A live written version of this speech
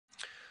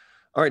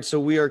All right, so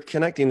we are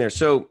connecting there.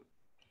 So,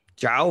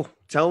 Zhao,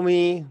 tell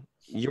me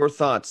your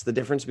thoughts, the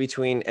difference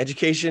between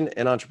education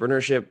and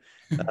entrepreneurship.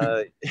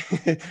 Uh,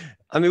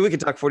 I mean, we could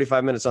talk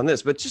 45 minutes on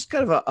this, but just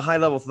kind of a high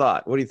level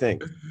thought. What do you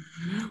think?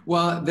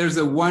 Well, there's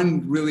a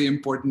one really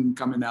important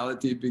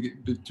commonality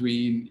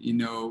between,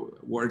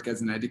 work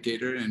as an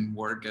educator and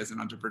work as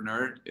an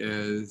entrepreneur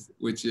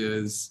which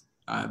is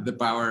the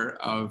power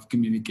of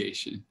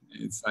communication.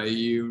 It's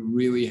you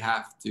really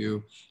have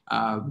to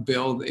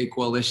build a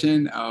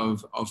coalition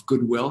of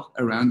goodwill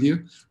around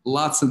you.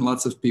 Lots and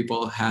lots of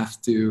people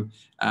have to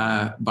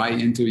buy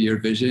into your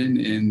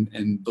vision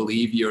and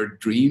believe your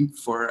dream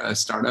for a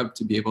startup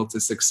to be able to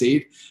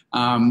succeed.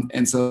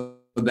 And so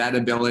that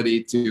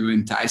ability to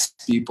entice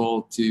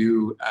people,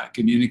 to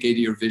communicate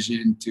your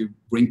vision, to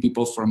bring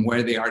people from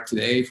where they are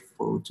today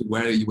to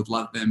where you would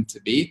love them to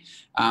be,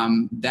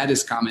 that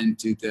is common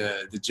to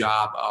the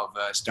job of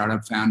a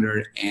startup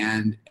founder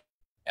and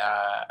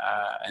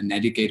an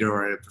educator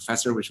or a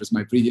professor, which was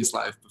my previous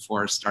life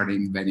before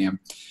starting Veniam.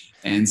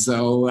 And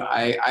so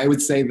I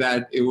would say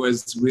that it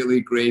was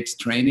really great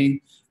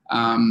training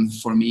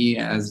for me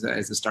as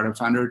a startup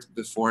founder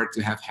before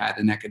to have had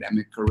an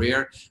academic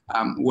career,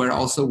 where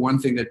also one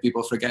thing that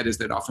people forget is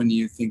that often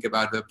you think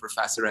about the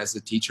professor as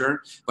a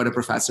teacher, but a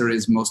professor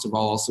is most of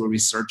all also a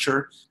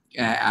researcher,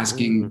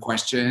 asking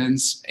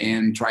questions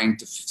and trying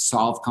to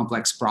solve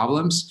complex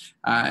problems.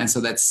 And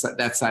so that's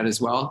that side as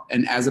well.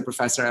 And as a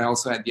professor, I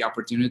also had the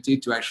opportunity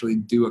to actually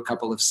do a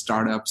couple of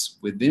startups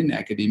within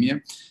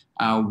academia.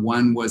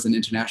 One was an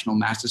international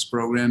master's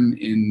program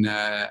in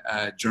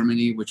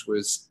Germany, which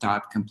was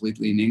taught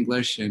completely in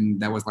English. And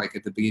that was like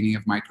at the beginning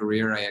of my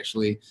career. I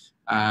actually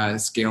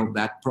scaled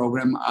that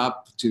program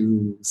up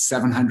to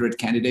 700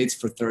 candidates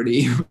for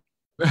 30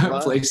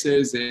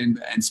 places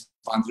and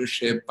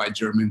sponsorship by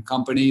German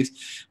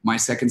companies. My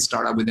second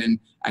startup within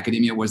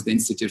academia was the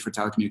Institute for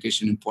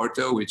Telecommunication in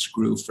Porto, which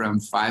grew from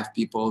 5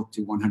 people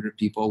to 100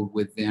 people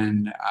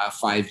within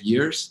 5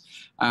 years.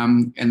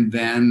 And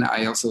then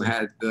I also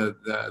had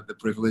the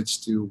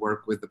privilege to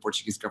work with the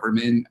Portuguese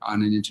government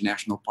on an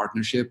international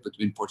partnership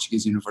between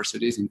Portuguese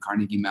universities and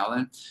Carnegie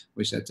Mellon,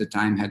 which at the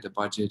time had a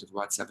budget of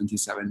about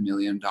 $77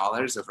 million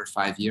over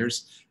 5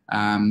 years.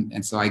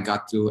 And so I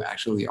got to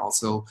actually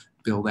also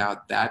build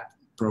out that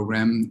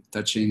program,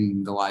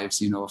 touching the lives,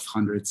 of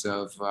hundreds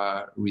of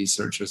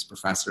researchers,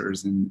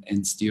 professors,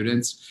 and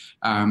students.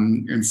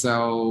 And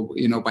so,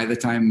 by the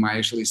time I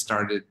actually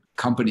started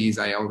companies,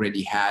 I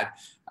already had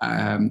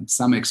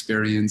some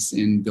experience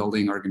in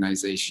building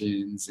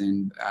organizations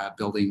and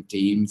building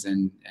teams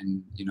and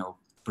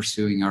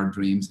pursuing our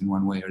dreams in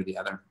one way or the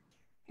other.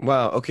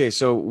 Wow. Okay.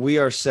 So we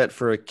are set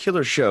for a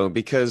killer show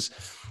because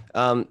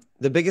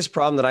the biggest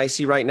problem that I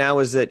see right now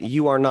is that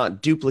you are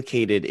not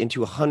duplicated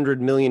into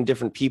 100 million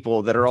different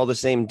people that are all the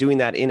same doing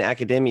that in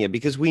academia,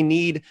 because we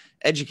need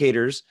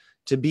educators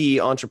to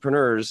be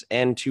entrepreneurs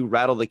and to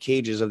rattle the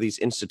cages of these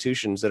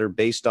institutions that are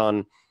based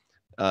on,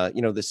 the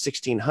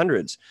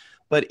 1600s.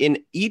 But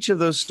in each of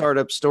those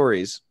startup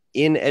stories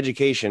in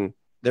education,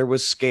 there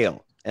was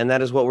scale. And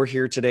that is what we're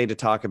here today to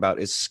talk about,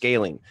 is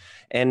scaling.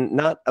 And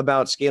not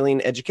about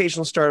scaling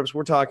educational startups.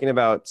 We're talking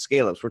about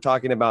scale-ups. We're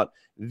talking about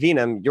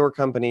Veniam, your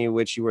company,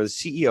 which you are the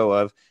CEO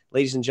of.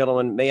 Ladies and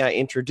gentlemen, may I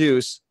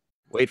introduce,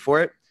 wait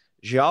for it,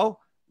 João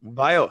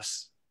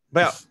Bios.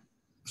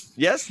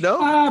 Yes, no?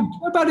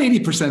 About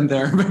 80%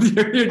 there.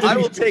 But you're I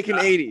will take an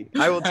 80.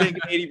 I will take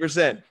an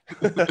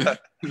 80%.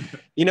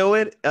 You know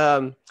what?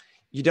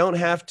 You don't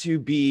have to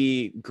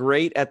be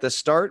great at the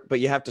start, but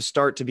you have to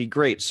start to be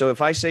great. So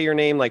if I say your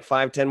name like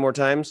 5-10 more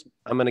times,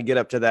 I'm going to get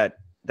up to that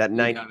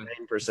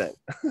 99%.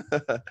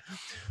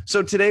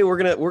 So today we're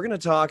gonna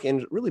talk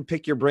and really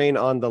pick your brain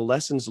on the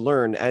lessons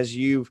learned as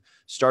you've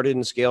started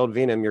and scaled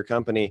Veniam, your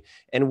company.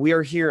 And we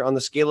are here on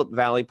the Scale Up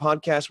Valley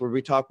podcast, where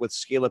we talk with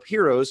scale up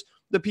heroes,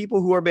 the people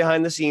who are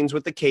behind the scenes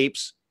with the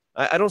capes.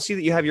 I don't see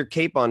that you have your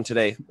cape on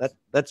today.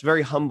 That's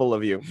very humble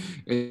of you.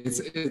 It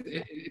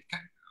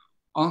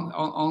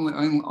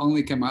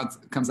only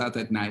comes out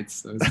at night.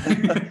 So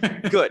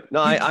good.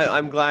 No,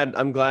 I'm glad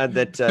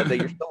that that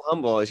you're so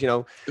humble. As you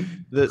know,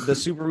 the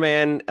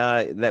Superman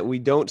that we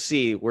don't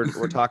see.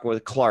 We're talking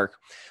with Clark.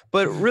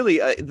 But really,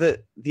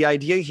 the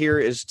idea here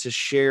is to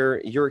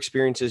share your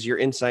experiences, your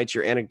insights,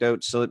 your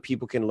anecdotes, so that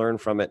people can learn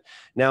from it.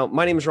 Now,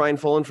 my name is Ryan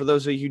Folan, for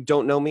those of you who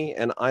don't know me,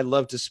 and I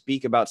love to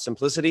speak about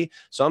simplicity.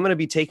 So I'm going to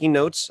be taking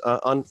notes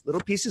on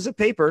little pieces of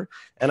paper,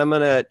 and I'm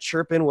going to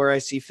chirp in where I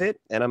see fit,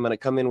 and I'm going to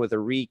come in with a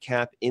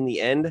recap in the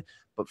end.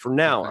 But for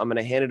now, I'm going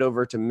to hand it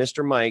over to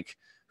Mr. Mike,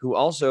 who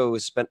also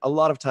spent a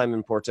lot of time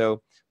in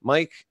Porto.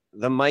 Mike,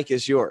 the mic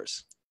is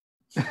yours.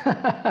 So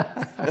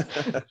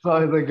it's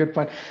a good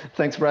point.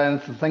 Thanks, Brian.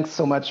 Thanks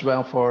so much,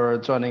 Well, for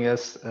joining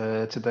us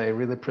today.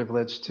 Really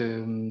privileged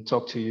to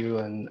talk to you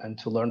and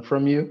to learn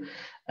from you.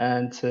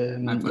 And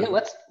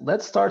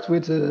let's start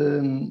with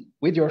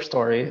your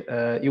story.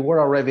 You were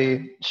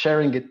already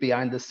sharing it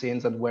behind the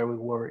scenes and where we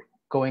were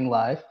going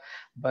live,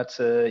 but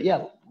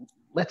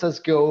let us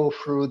go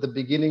through the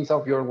beginnings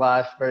of your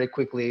life very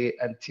quickly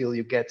until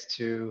you get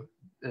to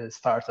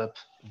startup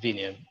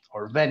Veniam.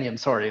 or Veniam,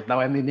 sorry, now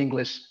I'm in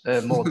English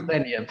mode,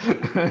 Veniam.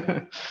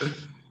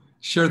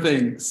 Sure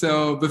thing.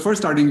 So before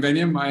starting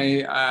Veniam,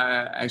 I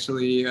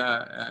actually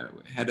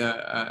had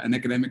an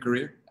academic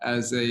career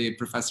as a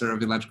professor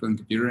of electrical and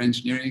computer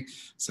engineering.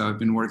 So I've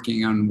been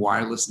working on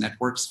wireless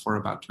networks for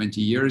about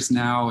 20 years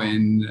now.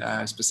 And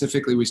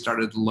specifically, we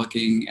started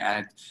looking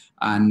at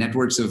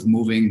networks of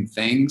moving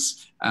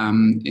things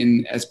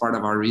as part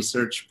of our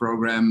research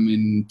program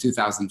in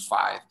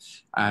 2005.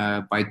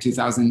 By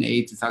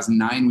 2008,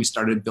 2009, we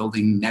started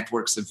building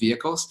networks of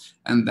vehicles.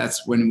 And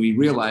that's when we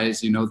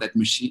realized, that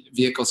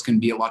vehicles can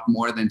be a lot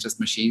more than just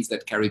machines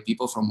that carry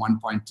people from one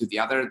point to the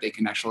other. They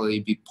can actually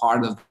be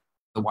part of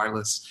the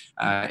wireless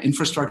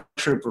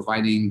infrastructure,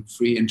 providing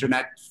free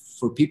internet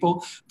for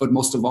people, but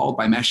most of all,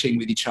 by meshing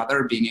with each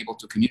other, being able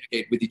to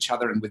communicate with each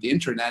other and with the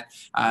internet,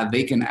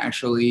 they can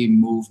actually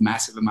move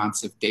massive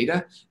amounts of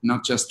data,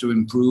 not just to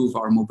improve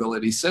our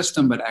mobility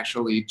system, but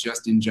actually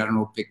just in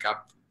general pick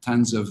up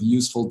tons of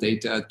useful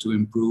data to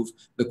improve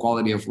the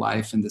quality of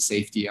life and the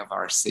safety of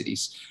our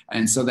cities.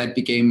 And so that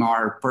became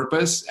our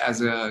purpose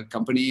as a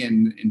company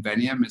in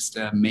Veniam, is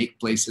to make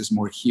places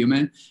more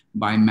human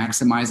by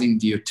maximizing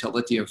the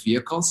utility of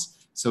vehicles.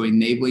 So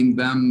enabling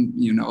them,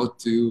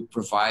 to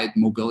provide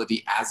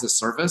mobility as a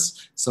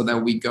service, so that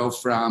we go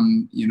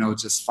from,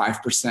 just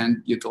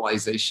 5%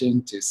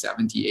 utilization to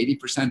 70,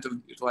 80% of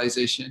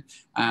utilization.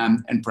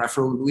 And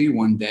preferably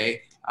one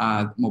day,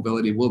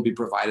 mobility will be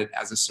provided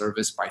as a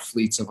service by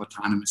fleets of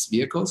autonomous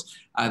vehicles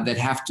that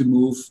have to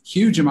move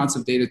huge amounts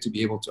of data to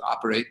be able to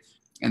operate.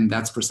 And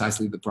that's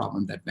precisely the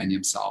problem that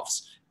Veniam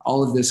solves.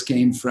 All of this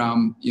came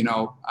from,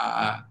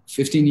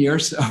 15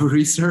 years of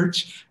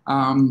research.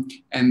 And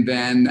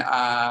then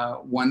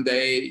one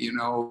day,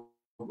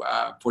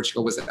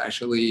 Portugal was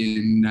actually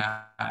in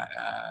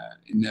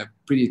a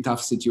pretty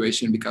tough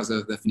situation because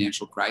of the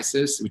financial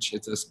crisis, which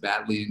hit us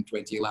badly in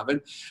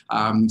 2011.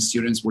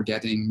 Students were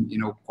getting,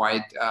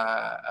 quite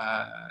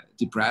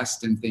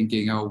depressed and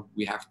thinking, oh,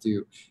 we have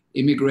to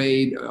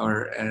immigrate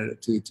or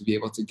to be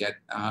able to get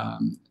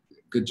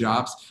good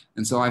jobs.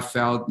 And so I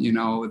felt,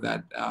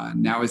 that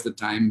now is the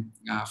time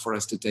for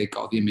us to take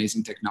all the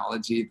amazing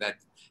technology that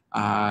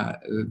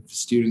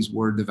students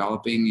were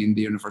developing in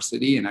the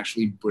university and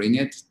actually bring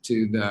it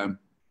to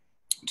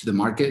the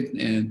market.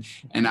 And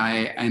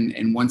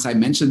once I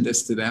mentioned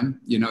this to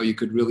them, you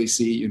could really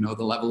see,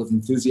 the level of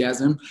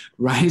enthusiasm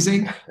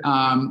rising.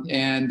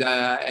 And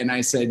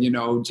I said,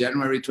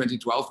 January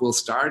 2012 we'll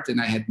start,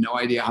 and I had no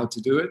idea how to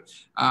do it.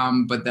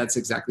 But that's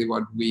exactly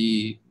what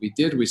we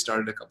did. We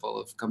started a couple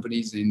of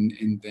companies,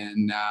 and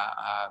then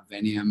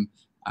Veniam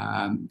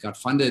got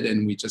funded,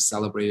 and we just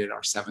celebrated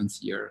our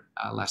 7th year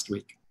last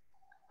week.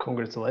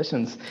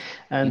 Congratulations.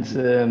 And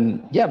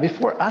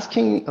before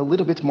asking a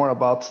little bit more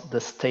about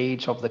the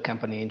stage of the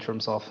company in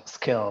terms of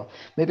scale,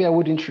 maybe I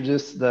would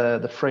introduce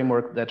the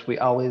framework that we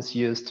always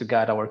use to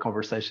guide our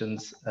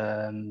conversations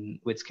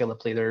with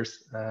scale-up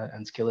leaders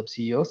and scale-up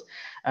CEOs.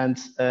 And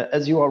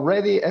as you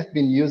already have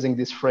been using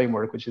this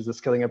framework, which is the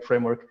scaling up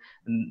framework,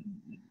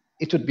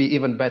 it would be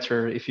even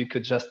better if you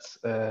could just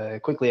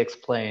quickly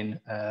explain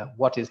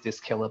what is this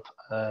scale-up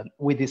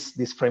with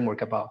this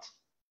framework about.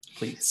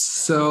 Please.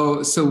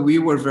 So we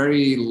were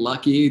very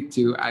lucky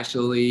to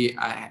actually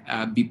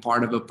be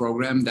part of a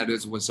program that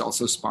was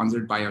also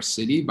sponsored by our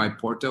city, by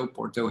Porto.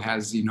 Porto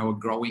has, a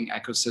growing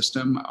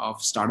ecosystem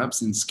of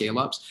startups and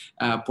scale-ups.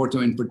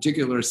 Porto in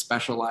particular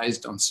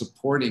specialized on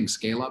supporting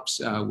scale-ups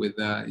with,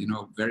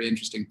 very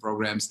interesting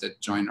programs that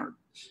join our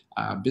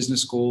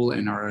business school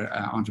and our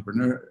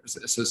entrepreneurs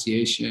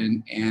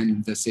association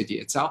and the city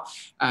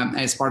itself.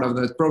 As part of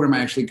the program, I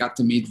actually got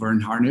to meet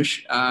Vern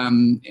Harnish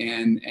and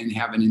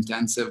have an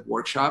intensive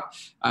workshop.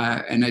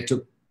 And I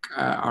took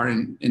our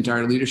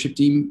entire leadership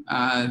team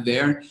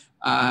there.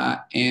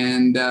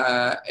 And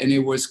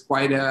it was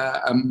quite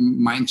a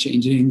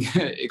mind-changing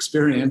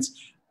experience.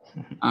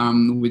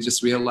 We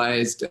just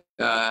realized,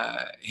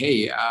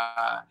 hey,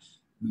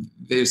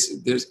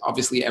 there's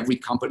obviously every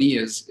company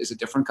is a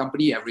different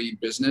company. Every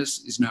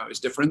business is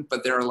different,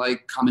 but there are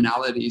like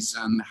commonalities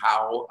on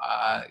how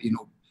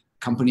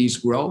companies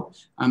grow,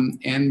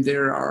 and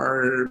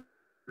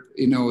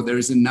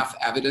there's enough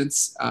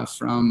evidence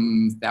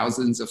from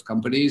thousands of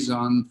companies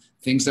on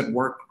things that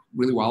work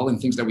really well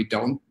and things that we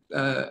don't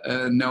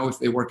know if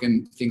they work,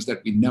 and things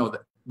that we know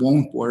that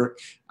won't work,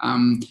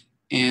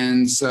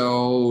 and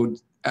so.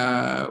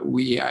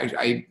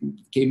 I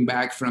came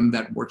back from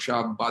that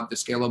workshop, bought the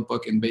Scale Up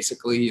book, and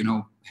basically,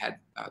 had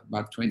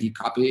about 20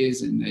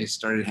 copies, and I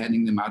started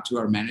handing them out to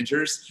our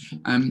managers.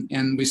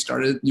 And we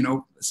started,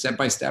 step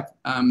by step,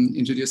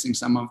 introducing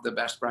some of the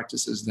best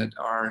practices that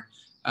are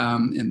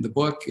in the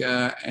book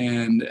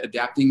and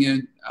adapting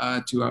it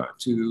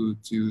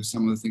to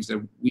some of the things that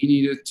we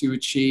needed to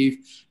achieve,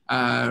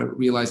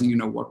 realizing,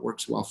 what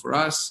works well for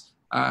us.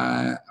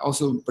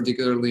 Also,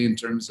 particularly in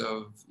terms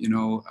of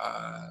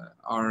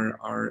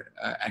our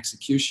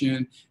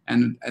execution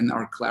and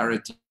our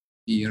clarity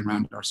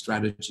around our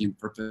strategy and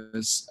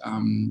purpose,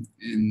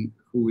 in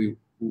who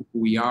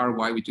we are,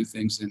 why we do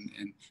things,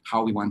 and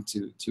how we want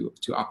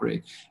to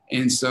operate.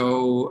 And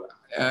so,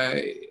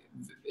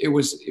 it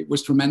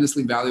was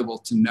tremendously valuable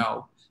to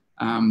know,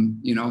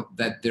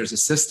 that there's a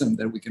system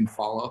that we can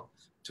follow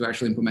to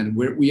actually implement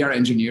it. We are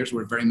engineers.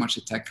 We're very much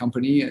a tech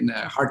company and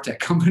a hard tech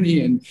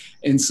company,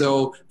 and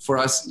so for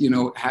us,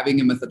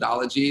 having a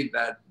methodology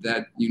that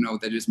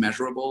is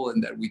measurable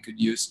and that we could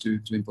use to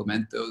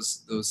implement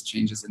those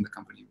changes in the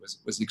company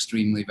was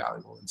extremely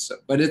valuable. And so,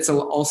 but it's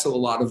also a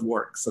lot of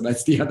work. So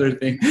that's the other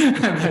thing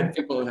that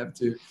people have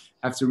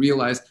to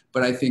realize.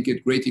 But I think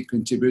it greatly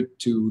contribute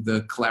to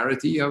the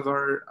clarity of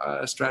our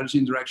strategy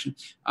and direction,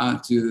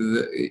 to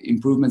the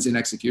improvements in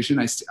execution.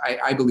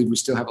 I believe we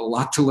still have a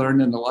lot to learn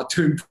and a lot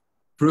to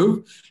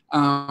improve.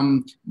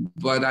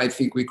 But I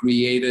think we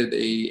created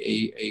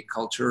a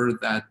culture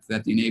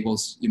that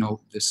enables,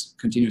 this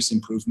continuous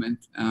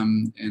improvement,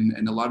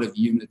 and a lot of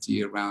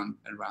unity around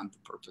the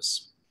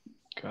purpose.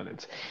 Got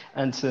it.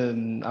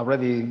 And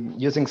already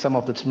using some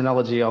of the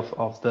terminology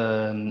of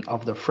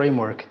the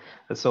framework.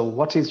 So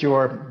what is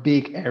your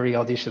big area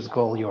audacious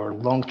goal, your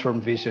long-term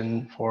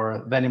vision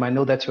for Venium? I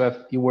know that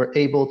you were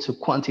able to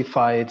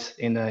quantify it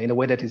in a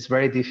way that is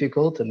very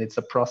difficult, and it's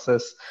a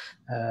process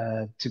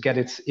to get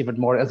it even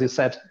more, as you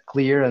said,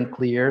 clear and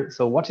clear.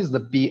 So what is the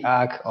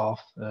BAC of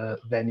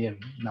Venium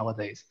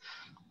nowadays?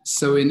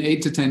 So in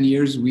 8 to 10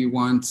 years, we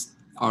want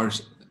our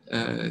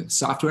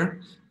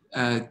software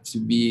to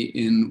be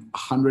in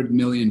 100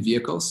 million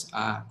vehicles,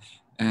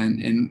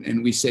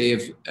 and we say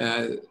if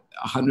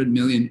 100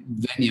 million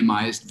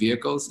Veniumized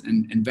vehicles,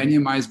 and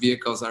Veniumized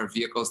vehicles are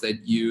vehicles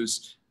that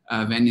use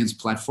Venium's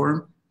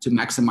platform to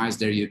maximize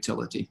their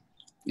utility.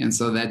 And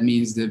so that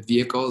means the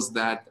vehicles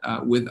that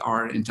with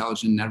our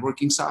intelligent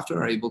networking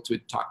software are able to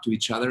talk to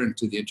each other and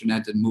to the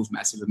internet and move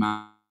massive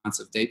amounts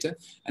of data,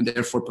 and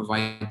therefore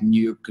provide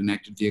new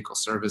connected vehicle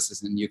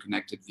services and new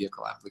connected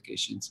vehicle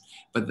applications.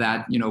 But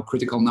that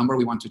critical number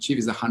we want to achieve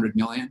is 100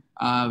 million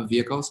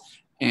vehicles,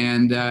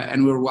 and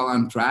we're well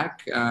on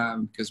track,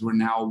 because we're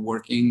now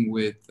working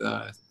with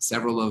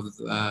several of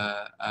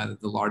the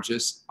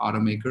largest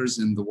automakers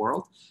in the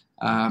world,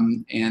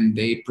 and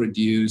they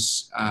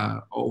produce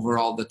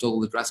overall the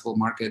total addressable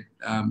market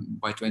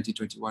by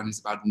 2021 is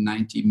about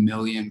 90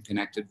 million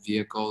connected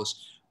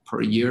vehicles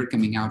per year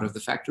coming out of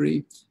the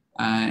factory.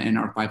 And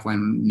our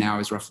pipeline now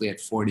is roughly at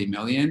 40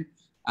 million.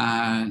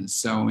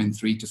 So in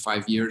 3 to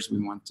 5 years, we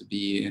want to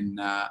be in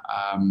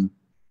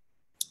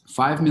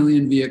 5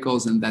 million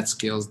vehicles, and that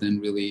scales then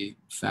really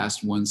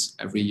fast once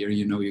every year,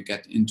 you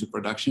get into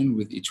production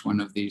with each one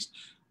of these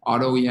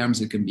auto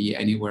OEMs. It can be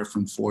anywhere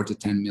from 4 to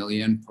 10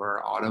 million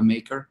per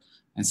automaker.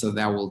 And so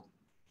that will,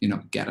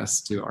 get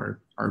us to our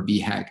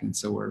BHAG. And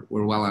so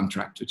we're well on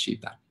track to achieve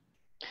that.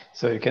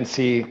 So you can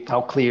see how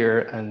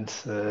clear and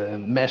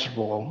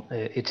measurable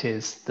it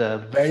is. The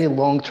very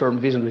long-term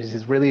vision, which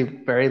is really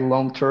very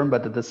long-term,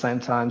 but at the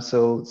same time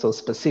so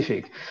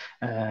specific,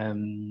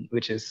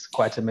 which is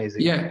quite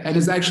amazing. Yeah, and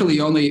it's actually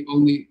only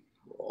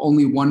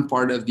one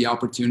part of the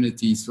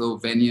opportunity. So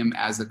Venium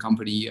as a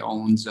company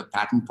owns a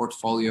patent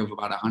portfolio of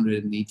about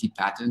 180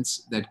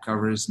 patents that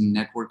covers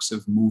networks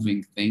of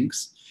moving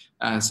things.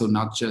 So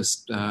not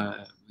just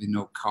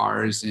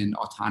cars and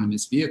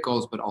autonomous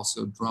vehicles, but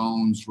also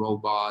drones,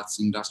 robots,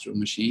 industrial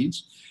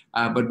machines.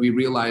 But we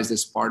realized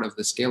as part of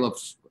the scale-up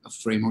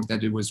framework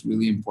that it was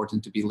really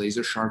important to be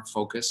laser sharp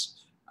focused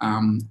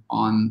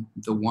on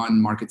the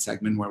one market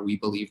segment where we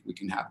believe we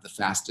can have the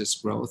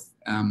fastest growth,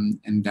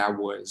 and that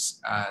was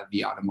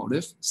the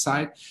automotive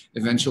side.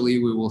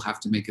 Eventually, we will have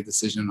to make a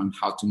decision on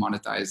how to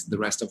monetize the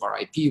rest of our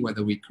IP,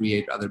 whether we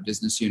create other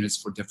business units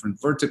for different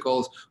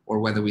verticals, or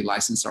whether we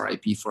license our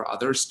IP for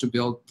others to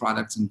build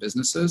products and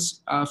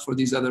businesses for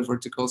these other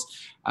verticals.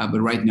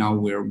 But right now,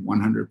 we're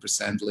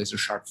 100% laser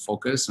sharp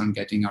focused on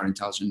getting our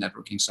intelligent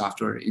networking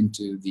software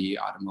into the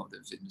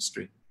automotive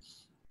industry.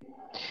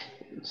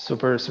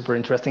 Super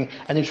interesting.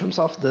 And in terms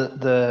of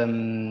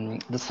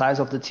the size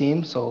of the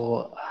team,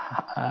 so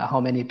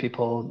how many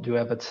people do you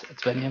have at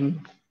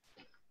Venium?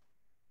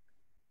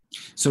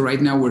 So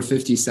right now we're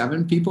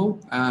 57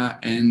 people,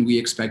 and we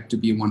expect to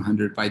be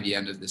 100 by the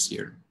end of this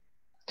year.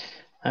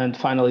 And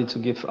finally, to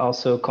give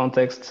also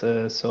context,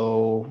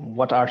 so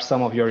what are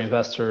some of your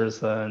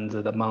investors and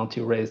the amount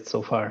you raised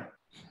so far?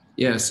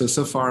 Yeah,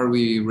 so far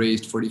we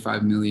raised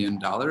 $45 million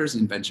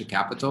in venture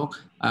capital.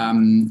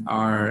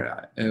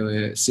 Our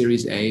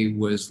Series A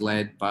was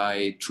led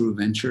by True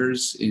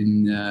Ventures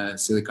in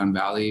Silicon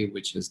Valley,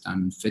 which has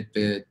done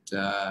Fitbit,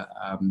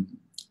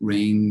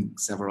 Ring,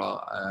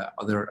 several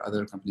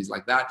other companies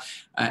like that,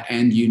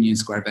 and Union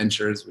Square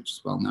Ventures, which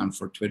is well known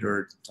for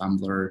Twitter,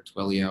 Tumblr,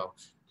 Twilio.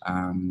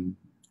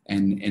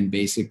 And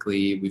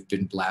basically, we've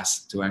been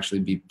blessed to actually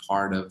be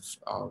part of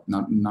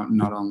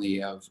not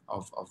only of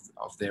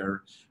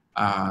their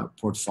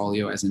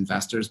portfolio as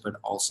investors, but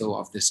also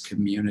of this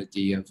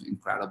community of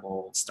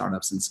incredible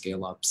startups and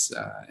scale-ups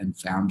and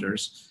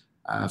founders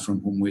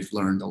from whom we've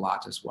learned a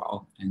lot as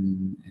well.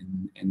 And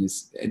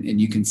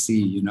you can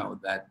see,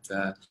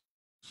 that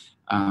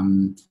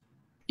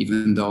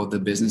even though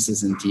the businesses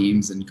and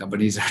teams and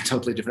companies are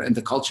totally different, and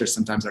the cultures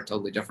sometimes are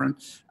totally different,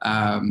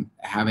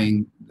 having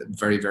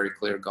very, very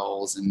clear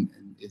goals and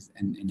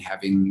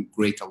having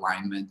great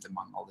alignment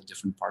among all the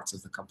different parts of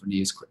the company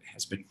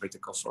has been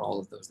critical for all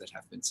of those that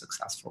have been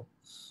successful.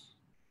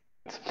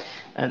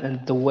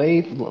 And the way,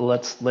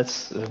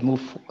 let's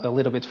move a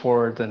little bit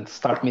forward and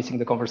start mixing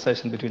the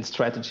conversation between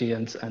strategy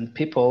and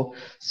people.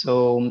 So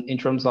in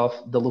terms of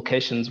the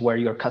locations where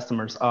your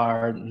customers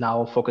are now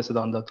focused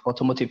on the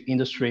automotive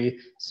industry,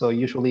 so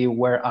usually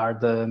where are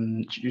the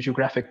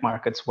geographic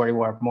markets where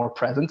you are more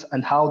present,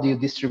 and how do you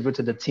distribute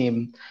the team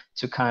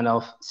to kind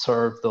of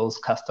serve those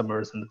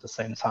customers and at the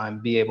same time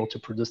be able to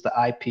produce the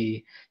IP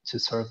to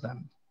serve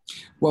them?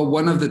 Well,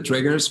 one of the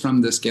triggers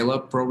from the Scale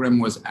Up program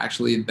was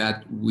actually that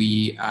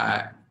we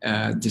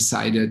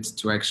decided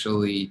to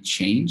actually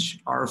change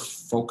our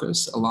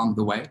focus along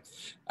the way.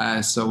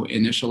 So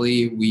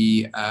initially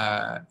we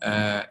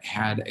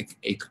had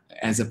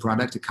as a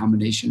product, a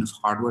combination of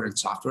hardware and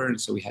software. And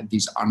so we had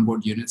these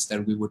onboard units that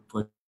we would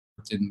put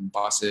in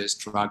buses,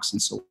 trucks,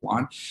 and so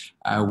on.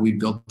 We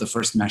built the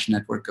first mesh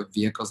network of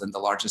vehicles and the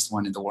largest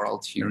one in the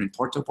world here in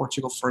Porto,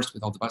 Portugal first,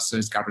 with all the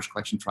buses, garbage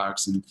collection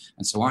trucks, and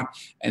so on.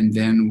 And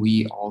then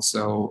we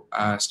also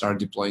started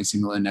deploying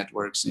similar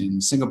networks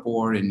in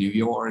Singapore, in New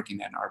York,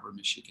 in Ann Arbor,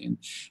 Michigan.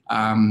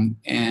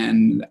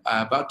 And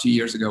about 2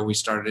 years ago, we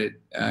started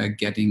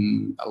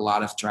getting a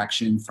lot of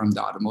traction from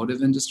the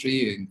automotive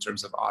industry in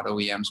terms of auto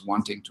OEMs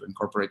wanting to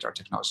incorporate our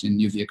technology in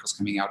new vehicles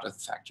coming out of the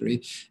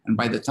factory. And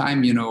by the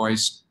time,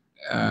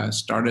 I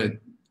started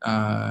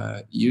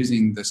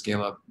using the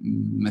scale-up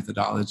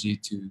methodology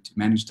to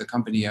manage the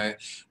company,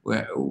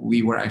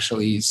 we were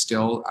actually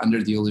still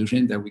under the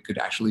illusion that we could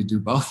actually do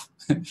both.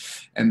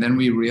 And then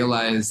we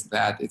realized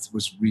that it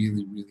was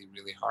really, really,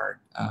 really hard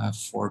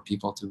for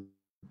people to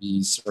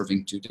be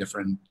serving two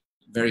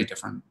very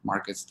different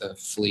markets, the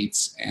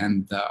fleets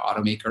and the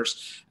automakers.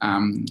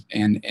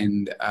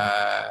 And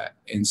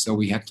so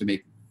we had to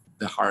make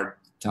the hard,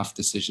 tough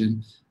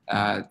decision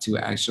to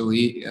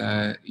actually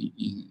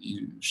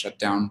shut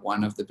down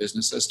one of the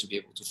businesses to be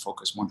able to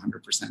focus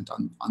 100%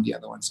 on the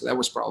other one. So that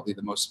was probably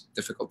the most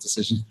difficult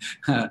decision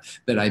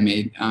that I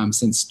made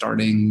since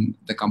starting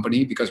the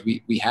company, because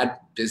we had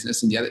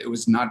business in the other. It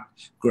was not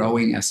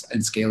growing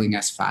and scaling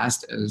as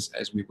fast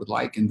as we would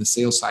like. And the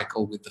sales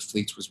cycle with the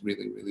fleets was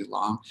really, really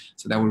long.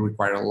 So that would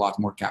require a lot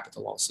more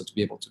capital also to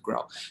be able to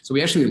grow. So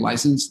we actually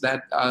licensed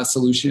that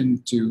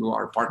solution to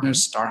our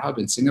partners, StarHub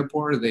in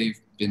Singapore. They've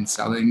been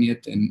selling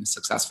it and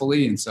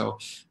successfully, and so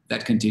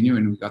that continued,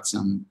 and we get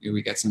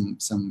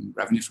some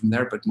revenue from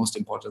there. But most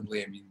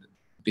importantly, I mean,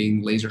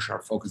 being laser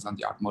sharp focused on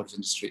the automotive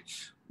industry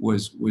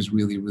was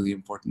really, really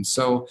important.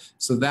 So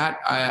that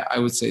I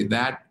would say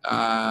that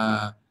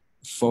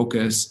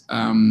focus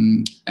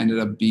ended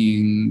up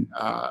being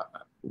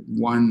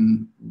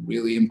one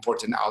really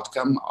important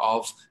outcome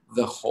of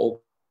the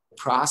whole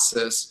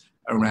process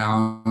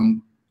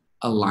around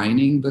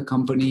aligning the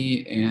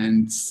company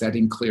and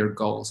setting clear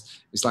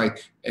goals. It's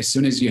like as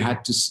soon as you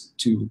had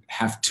to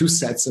have two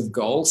sets of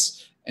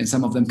goals and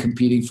some of them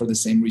competing for the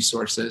same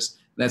resources,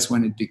 that's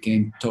when it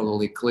became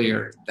totally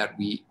clear that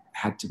we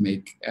had to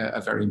make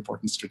a very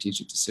important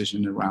strategic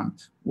decision around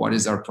what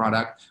is our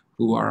product,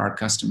 who are our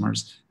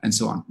customers, and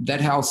so on.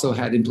 That also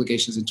had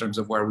implications in terms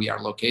of where we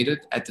are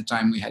located. At the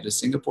time, we had a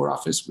Singapore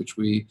office, which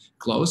we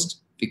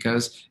closed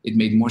because it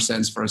made more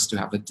sense for us to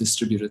have a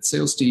distributed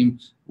sales team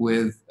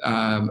with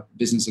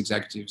business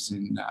executives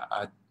in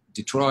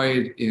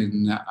Detroit, in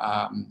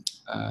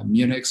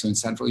Munich, so in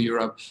Central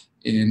Europe,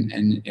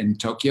 in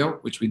Tokyo,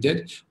 which we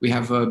did. We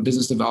have a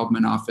business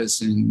development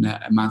office in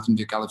Mountain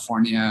View,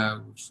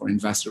 California, for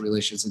investor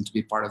relations and to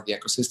be part of the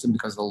ecosystem,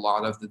 because a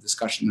lot of the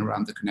discussion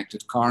around the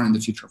connected car and the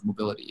future of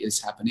mobility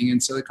is happening in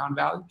Silicon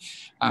Valley.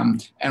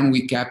 And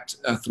we kept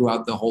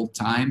throughout the whole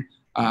time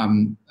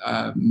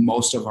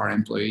most of our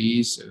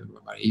employees,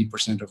 about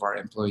 80% of our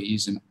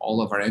employees, and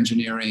all of our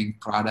engineering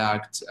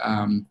product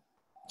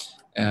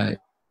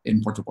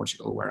in Porto,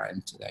 Portugal, where I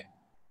am today.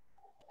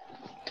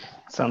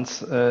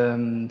 Sounds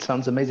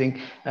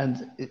amazing,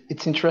 and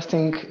it's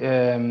interesting.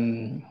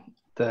 And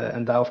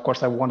of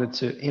course, I wanted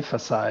to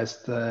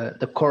emphasize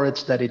the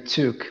courage that it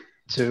took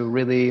to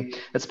really,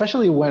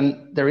 especially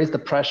when there is the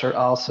pressure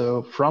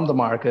also from the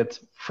market,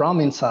 from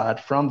inside,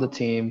 from the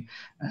team,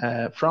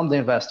 from the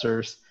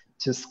investors,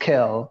 to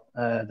scale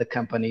the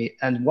company.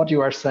 And what you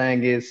are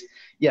saying is,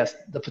 yes,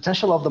 the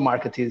potential of the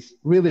market is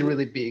really,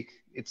 really big.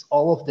 It's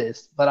all of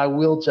this, but I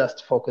will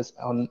just focus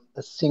on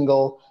a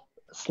single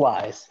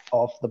slice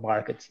of the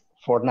market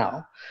for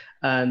now.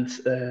 And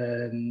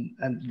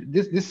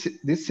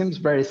this seems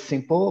very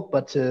simple,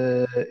 but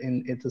at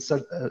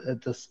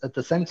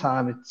the same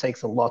time, it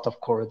takes a lot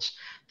of courage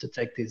to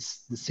take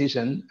this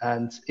decision.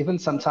 And even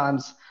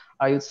sometimes,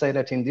 I would say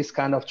that in this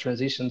kind of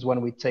transitions,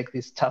 when we take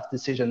these tough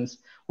decisions,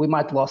 we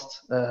might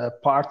lost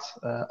part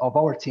of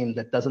our team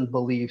that doesn't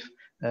believe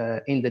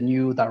in the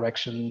new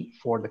direction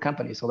for the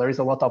company. So there is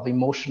a lot of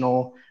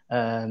emotional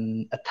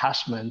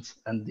attachment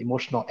and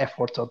emotional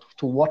effort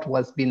to what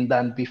was being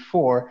done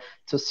before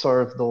to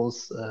serve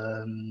those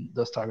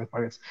target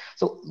markets.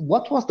 So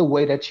what was the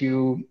way that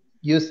you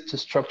used to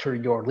structure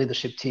your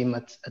leadership team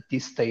at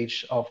this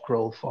stage of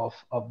growth of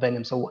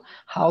Venium? So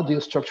how do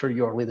you structure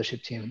your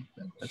leadership team?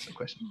 That's the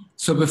question.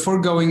 So before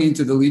going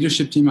into the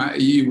leadership team,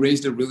 you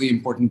raised a really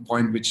important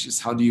point, which is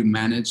how do you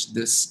manage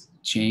this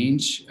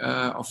change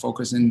of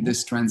focus in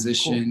this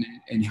transition, cool.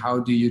 And how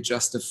do you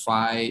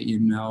justify,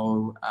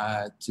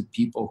 to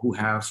people who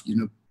have,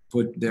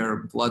 put their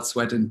blood,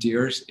 sweat, and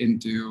tears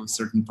into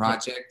certain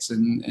projects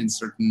and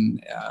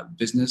certain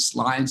business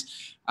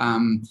lines,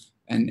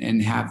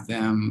 and have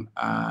them,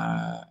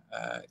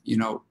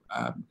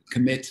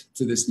 commit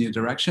to this new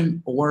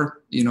direction,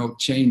 or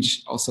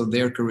change also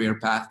their career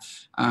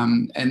path,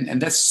 and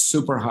that's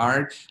super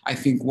hard. I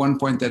think one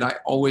point that I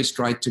always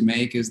tried to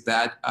make is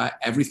that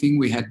everything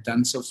we had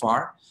done so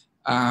far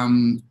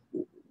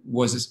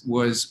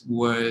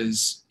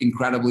was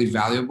incredibly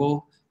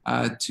valuable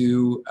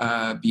to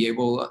be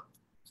able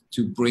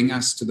to bring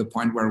us to the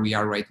point where we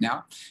are right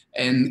now,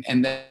 and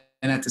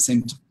at the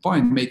same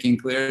point, making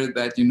clear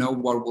that,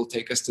 what will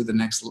take us to the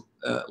next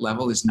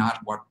level is not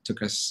what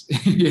took us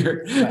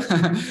here.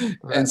 Right.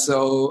 And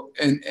so,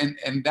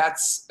 and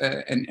that's,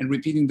 and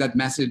repeating that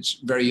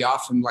message very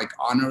often, like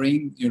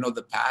honoring,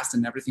 the past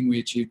and everything we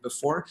achieved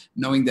before,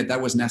 knowing that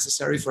that was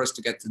necessary for us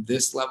to get to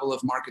this level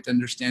of market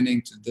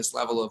understanding, to this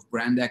level of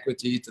brand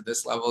equity, to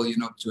this level,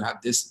 to have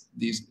these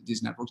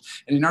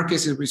networks. And in our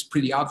case, it was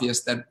pretty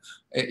obvious that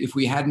if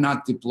we had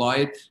not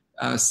deployed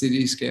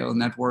city scale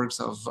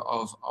networks of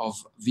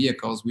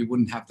vehicles, we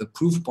wouldn't have the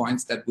proof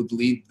points that would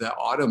lead the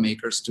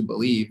automakers to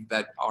believe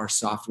that our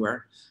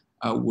software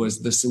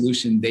was the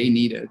solution they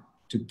needed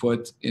to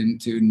put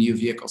into new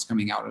vehicles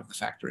coming out of the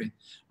factory.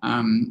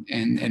 And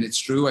it's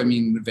true. I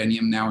mean,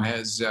 Venium now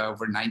has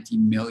over 90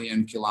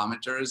 million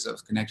kilometers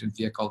of connected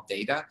vehicle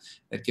data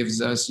that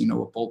gives us,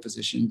 a pole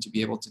position to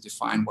be able to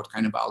define what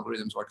kind of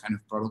algorithms, what kind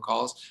of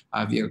protocols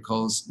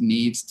vehicles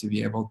need to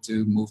be able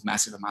to move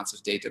massive amounts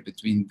of data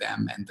between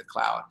them and the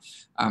cloud.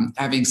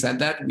 Having said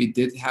that, we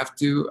did have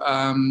to,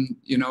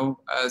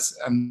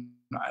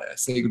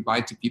 say goodbye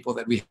to people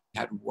that we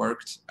had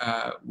worked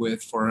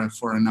with for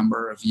a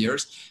number of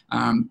years,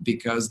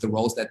 because the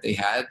roles that they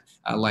had,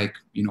 like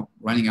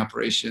running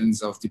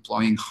operations of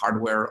deploying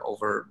hardware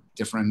over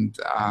different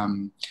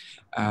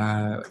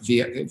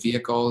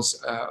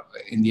vehicles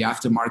in the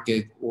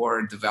aftermarket,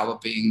 or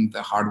developing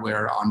the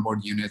hardware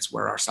onboard units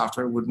where our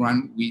software would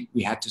run,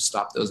 we had to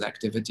stop those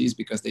activities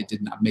because they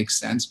did not make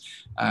sense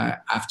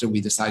after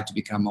we decided to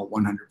become a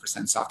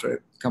 100%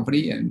 software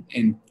company and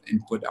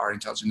put our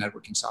intelligent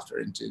networking software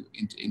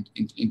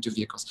into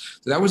vehicles.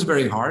 So that was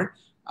very hard.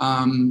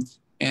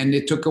 And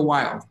it took a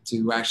while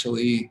to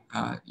actually,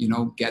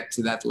 get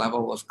to that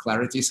level of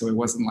clarity. So it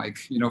wasn't like,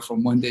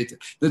 from one day to,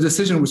 the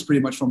decision was pretty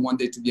much from one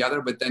day to the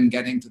other, but then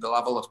getting to the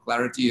level of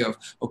clarity of,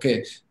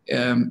 okay,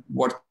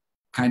 what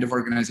kind of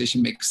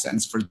organization makes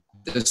sense for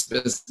this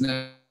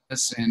business,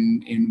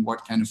 and in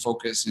what kind of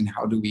focus, and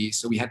how do we,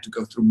 so we had to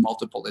go through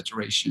multiple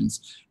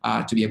iterations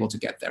to be able to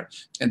get there.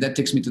 And that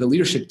takes me to the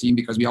leadership team,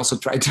 because we also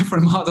tried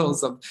different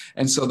models of,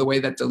 and so the way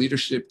that the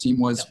leadership team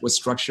was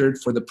structured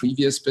for the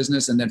previous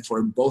business, and then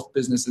for both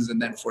businesses, and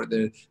then for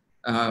the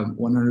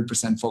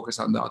 100% focus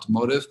on the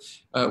automotive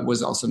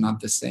was also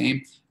not the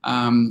same.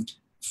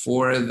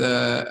 For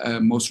the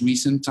most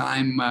recent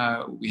time,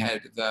 we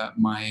had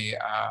my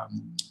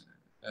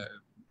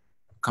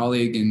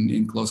colleague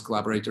and close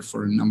collaborator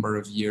for a number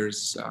of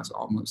years,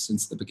 almost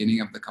since the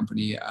beginning of the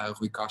company.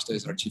 Rui Costa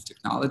is our Chief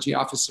Technology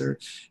Officer,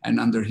 and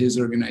under his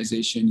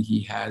organization,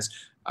 he has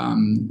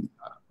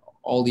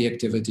all the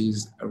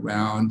activities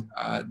around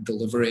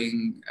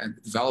delivering and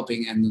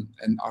developing and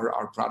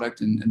our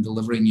product and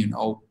delivering,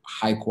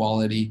 high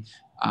quality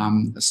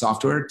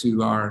software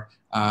to our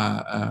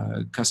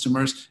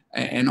customers,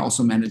 and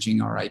also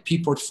managing our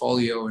IP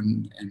portfolio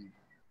and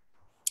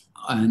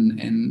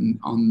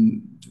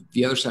on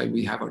the other side,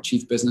 we have our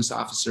Chief Business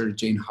Officer,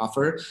 Jane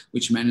Hoffer,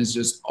 which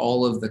manages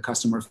all of the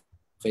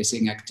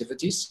customer-facing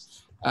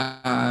activities,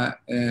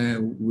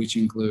 which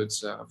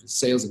includes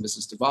sales and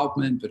business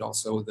development, but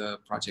also the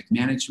project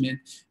management,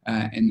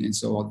 and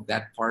so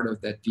that part of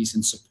that piece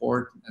and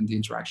support and the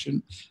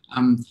interaction.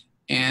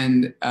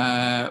 And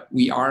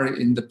we are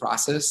in the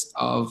process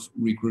of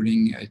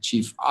recruiting a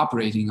chief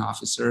operating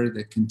officer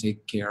that can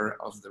take care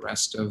of the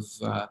rest of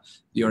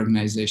the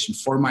organization.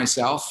 For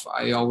myself,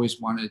 I always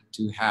wanted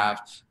to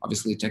have,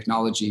 obviously,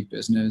 technology,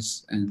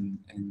 business, and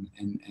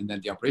then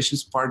the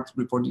operations part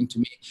reporting to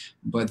me.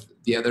 But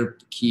the other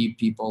key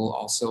people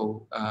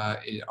also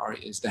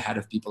is the head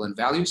of people and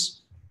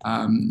values,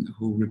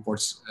 who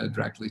reports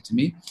directly to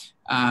me,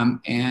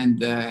 and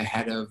the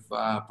head of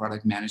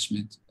product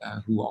management,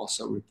 who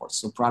also reports.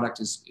 So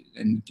product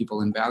and people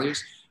and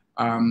values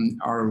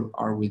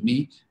are with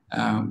me,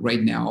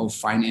 Right now,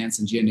 finance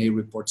and G&A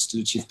reports to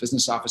the chief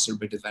business officer,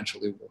 but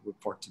eventually will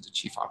report to the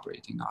chief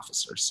operating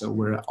officer. So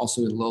we're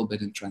also a little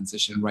bit in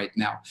transition right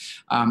now.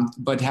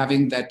 But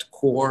having that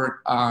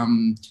core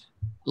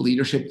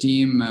leadership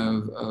team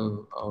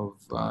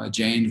of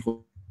Jane,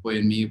 who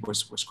and me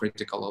was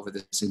critical over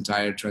this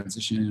entire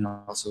transition, and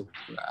also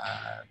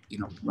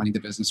running the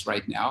business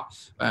right now.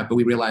 But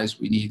we realized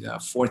we need a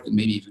fourth and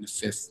maybe even a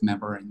fifth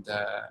member in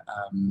the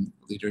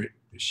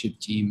leadership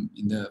team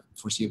in the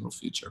foreseeable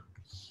future.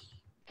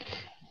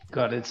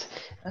 Got it.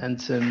 And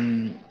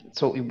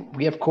so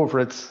we have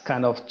covered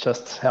kind of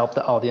just help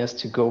the audience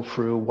to go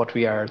through what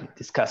we are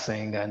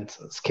discussing and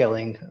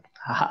scaling,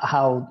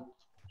 how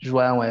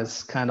João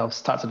has kind of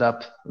started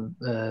up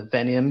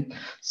Veniam.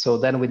 So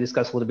then we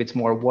discussed a little bit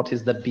more, what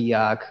is the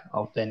BIAG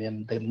of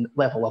Veniam, the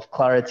level of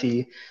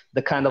clarity,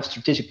 the kind of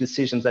strategic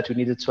decisions that you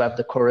needed to have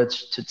the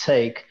courage to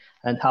take,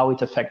 and how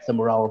it affects the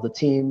morale of the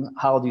team.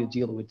 How do you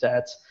deal with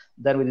that?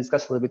 Then we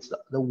discussed a little bit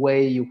the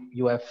way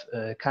you have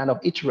kind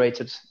of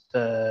iterated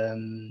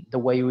the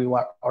way you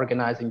are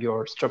organizing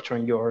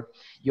structuring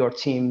your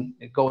team,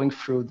 going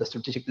through the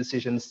strategic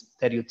decisions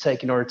that you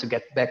take in order to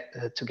get back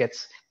to get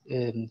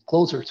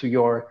closer to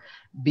your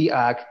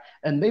BIAG.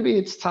 And maybe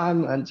it's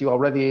time, and you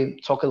already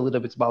talked a little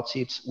bit about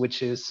it,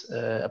 which is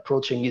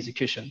approaching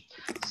execution.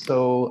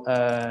 So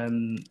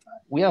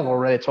we have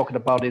already talked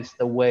about it,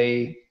 the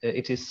way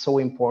it is so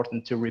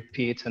important to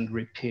repeat and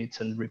repeat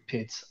and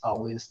repeat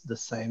always the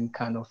same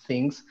kind of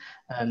things,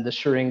 and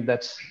assuring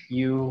that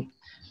you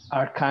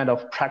are kind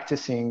of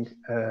practicing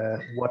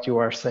what you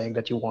are saying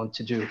that you want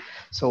to do.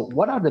 So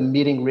what are the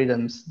meeting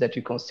rhythms that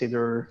you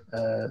consider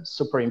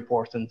super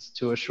important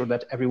to assure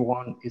that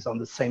everyone is on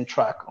the same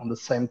track, on the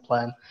same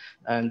plan,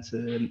 and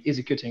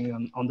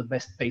executing on the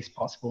best pace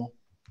possible?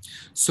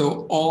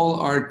 So all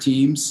our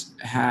teams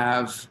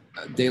have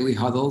daily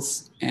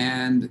huddles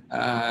and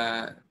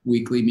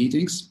weekly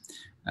meetings.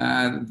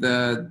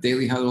 The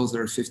daily huddles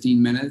are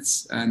 15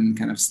 minutes and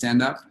kind of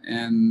stand up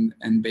and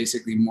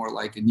basically more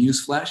like a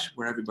news flash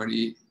where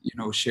everybody,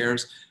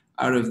 shares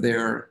out of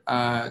their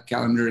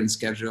calendar and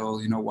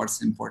schedule,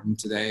 what's important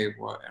today,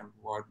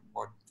 what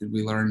did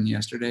we learn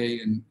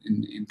yesterday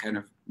in kind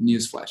of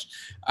news flash.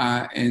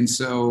 And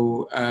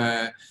so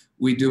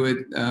we do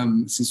it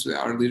since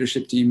our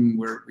leadership team,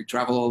 we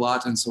travel a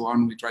lot and so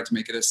on, we try to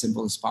make it as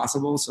simple as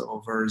possible. So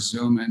over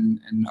Zoom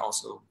and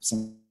also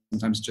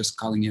sometimes just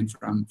calling in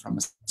from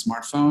a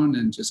smartphone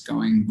and just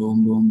going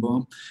boom, boom,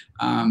 boom,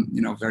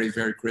 very,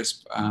 very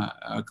crisp,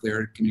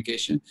 clear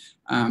communication,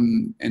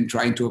 and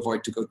trying to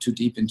avoid to go too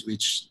deep into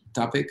each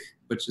topic,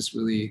 but just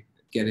really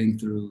getting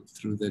through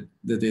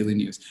the daily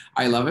news.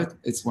 I love it.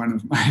 It's one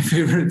of my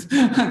favorite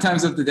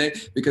times of the day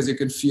because you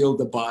can feel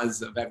the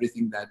buzz of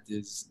everything that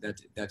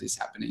is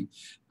happening.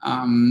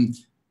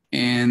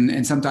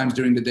 And sometimes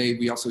during the day,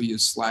 we also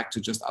use Slack to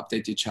just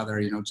update each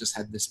other, just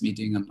had this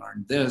meeting and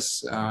learned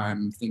this,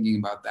 I'm thinking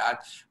about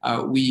that.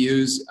 We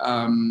use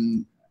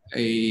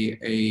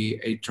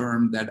a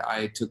term that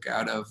I took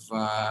out of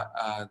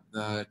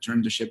the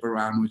Turn the Ship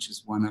Around, which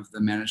is one of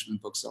the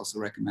management books also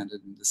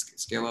recommended in the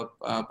Scale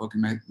Up book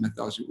and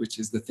methodology, which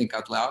is the Think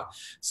Out Loud.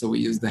 So we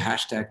use the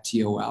hashtag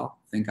TOL,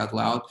 Think Out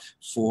Loud,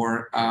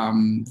 for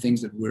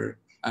things that we're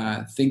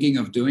thinking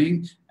of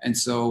doing. And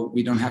so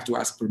we don't have to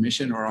ask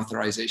permission or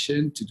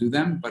authorization to do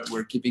them, but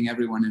we're keeping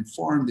everyone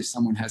informed. If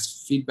someone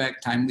has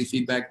feedback, timely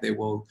feedback, they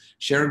will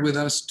share it with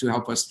us to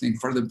help us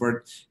think further.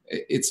 But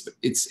it's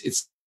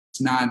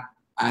not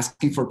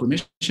asking for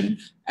permission,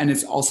 and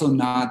it's also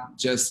not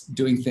just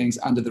doing things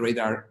under the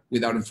radar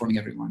without informing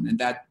everyone. And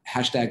that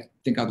hashtag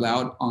Think Out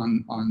Loud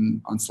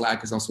on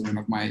Slack is also one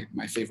of my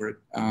favorite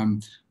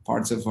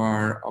parts of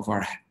our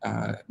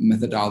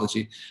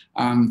methodology.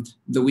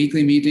 The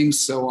weekly meetings,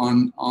 so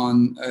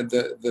on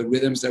the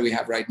rhythms that we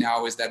have right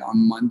now is that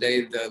on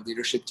Monday, the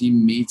leadership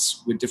team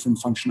meets with different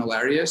functional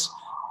areas.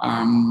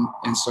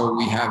 And so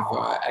we have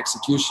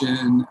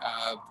execution,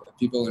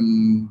 people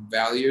and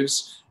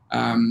values,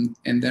 and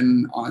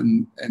then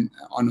on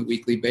a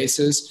weekly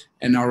basis,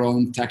 and our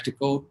own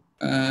tactical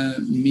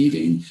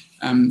meeting.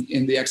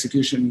 In the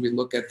execution, we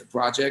look at the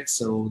project.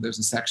 So there's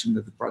a section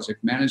that the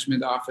project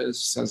management office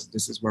says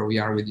this is where we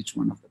are with each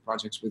one of the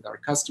projects with our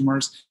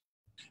customers.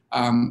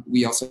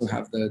 We also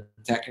have the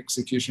tech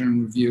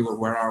execution review, or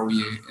where are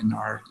we in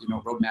our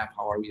roadmap?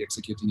 How are we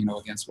executing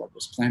against what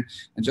was planned?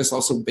 And just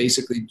also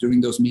basically during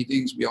those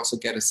meetings, we also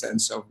get a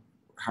sense of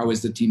how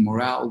is the team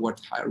morale? What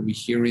are we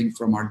hearing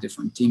from our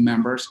different team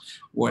members?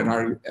 What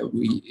are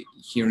we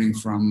hearing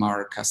from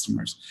our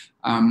customers?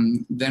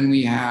 Then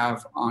we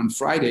have on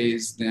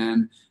Fridays,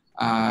 then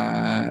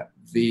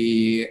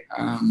the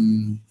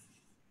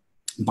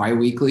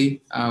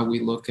bi-weekly, we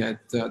look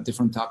at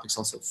different topics,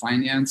 also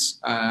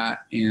finance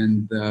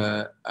and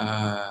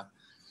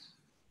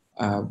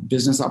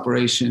business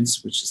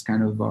operations, which is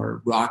kind of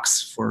our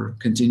rocks for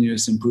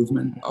continuous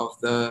improvement of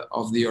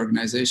the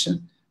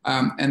organization.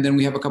 And then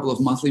we have a couple of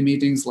monthly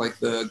meetings, like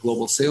the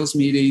global sales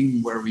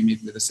meeting, where we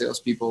meet with the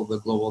salespeople, the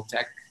global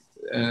tech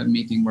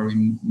meeting, where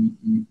we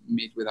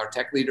meet with our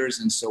tech leaders.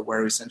 And so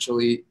where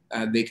essentially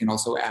they can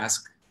also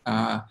ask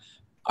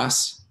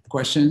us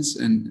questions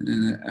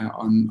and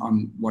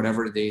on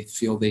whatever they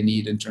feel they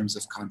need in terms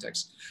of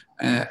context.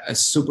 A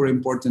super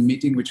important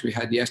meeting which we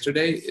had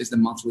yesterday is the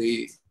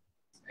monthly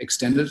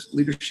extended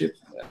leadership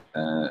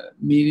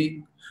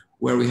meeting,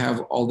 where we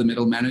have all the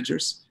middle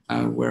managers,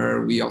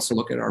 where we also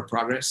look at our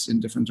progress in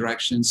different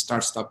directions,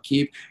 start, stop,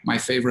 keep. My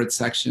favorite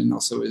section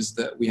also is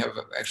that we have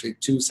actually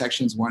two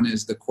sections. One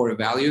is the core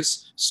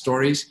values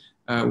stories,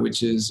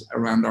 which is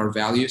around our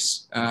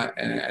values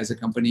as a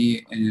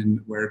company,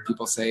 and where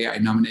people say, I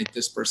nominate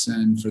this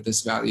person for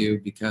this value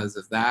because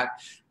of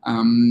that.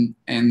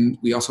 And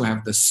we also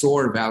have the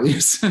SOAR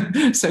values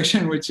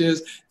section, which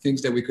is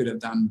things that we could have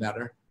done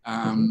better.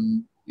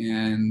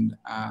 And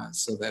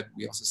so that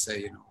we also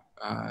say, you know,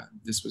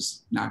 this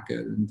was not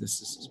good, and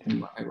this is,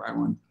 I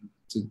want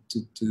to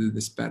do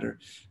this better.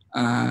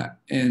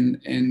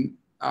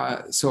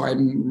 So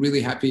I'm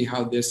really happy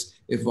how this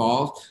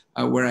evolved,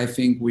 where I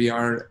think we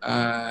are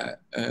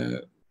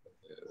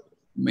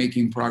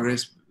making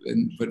progress,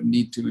 but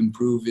need to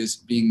improve is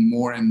being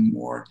more and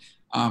more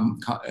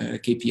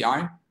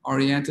KPI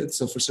oriented.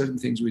 So for certain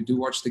things, we do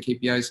watch the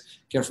KPIs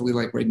carefully.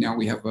 Like right now,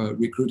 we have a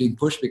recruiting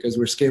push because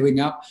we're scaling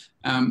up.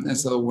 And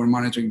so we're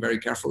monitoring very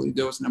carefully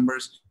those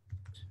numbers.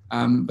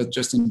 But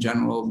just in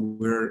general,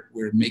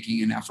 we're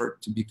making an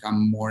effort to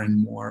become more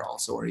and more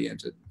also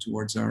oriented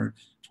towards our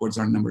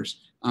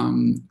numbers.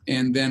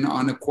 And then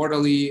on a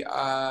quarterly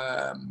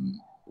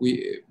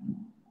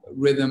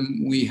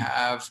rhythm, we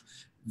have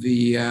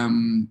the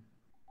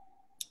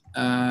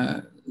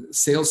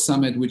sales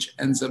summit, which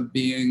ends up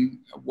being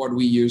what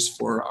we use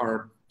for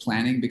our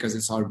planning, because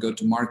it's our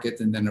go-to-market,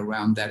 and then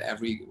around that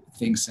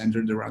everything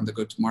centered around the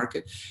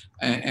go-to-market.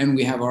 And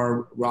we have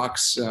our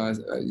rocks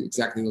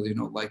exactly, you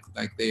know, like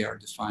they are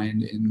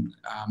defined in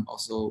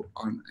also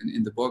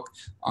in the book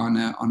on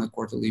a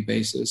quarterly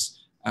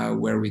basis,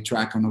 where we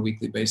track on a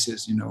weekly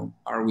basis. You know,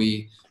 are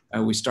we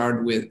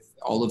start with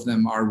all of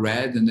them are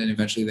red, and then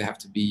eventually they have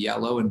to be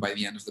yellow, and by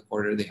the end of the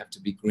quarter they have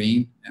to be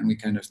green, and we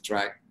kind of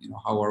track, you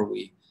know, how are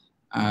we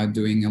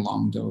doing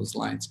along those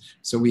lines.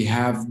 So we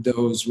have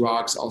those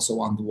rocks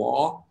also on the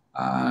wall,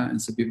 and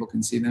so people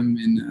can see them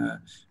in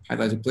a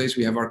highlighted place.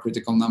 We have our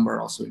critical number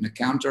also in a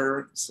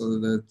counter, so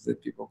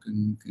that people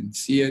can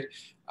see it.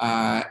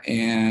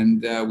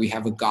 And we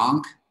have a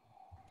gong,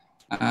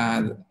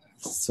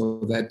 so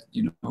that,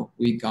 you know,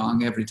 we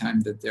gong every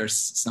time that there's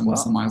some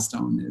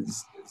milestone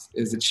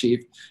is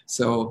achieved.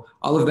 So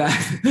all of that,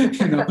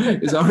 you know,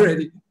 is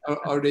already,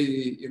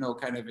 you know,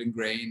 kind of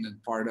ingrained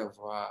and part of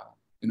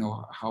you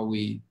know, how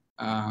we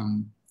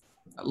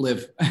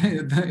live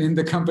in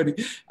the company.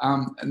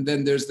 And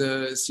then there's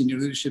the senior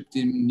leadership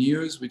team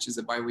news, which is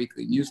a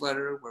bi-weekly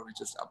newsletter where we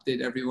just update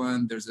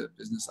everyone. There's a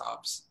business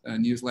ops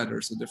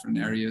newsletter, so different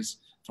areas,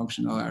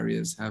 functional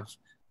areas have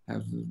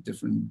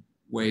different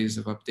ways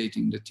of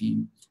updating the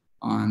team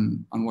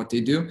on what they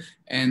do.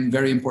 And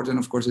very important,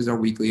 of course, is our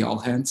weekly all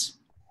hands.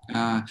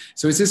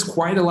 So it's just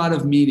quite a lot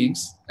of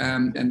meetings,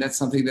 and that's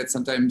something that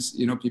sometimes,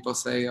 you know, people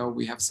say, oh,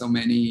 we have so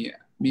many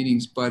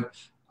meetings, but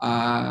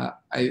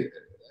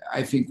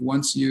I think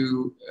once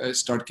you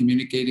start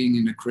communicating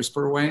in a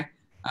crisper way,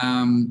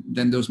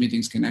 then those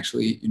meetings can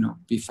actually, you know,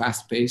 be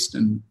fast-paced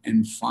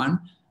and fun.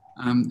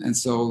 And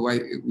so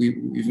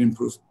we've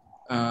improved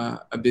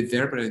a bit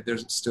there, but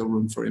there's still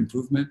room for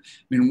improvement.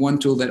 I mean, one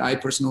tool that I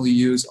personally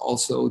use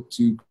also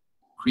to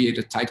create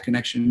a tight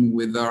connection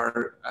with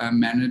our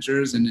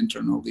managers and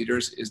internal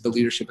leaders is the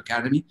Leadership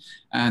Academy.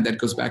 And that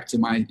goes back to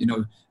my, you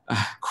know,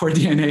 core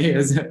DNA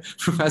as a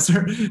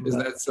professor, is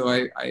that, so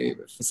I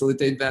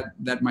facilitate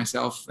that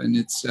myself, and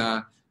it's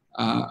a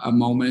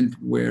moment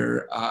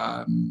where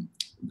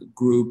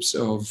groups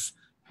of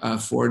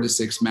 4 to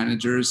 6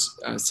 managers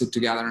sit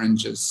together and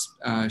just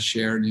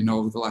shared, you know,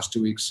 over the last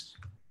 2 weeks,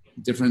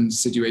 different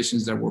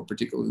situations that were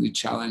particularly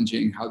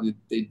challenging, how did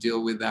they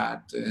deal with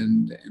that,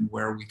 and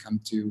where we come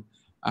to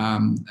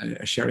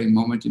a sharing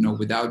moment, you know,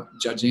 without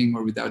judging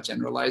or without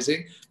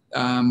generalizing,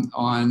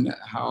 on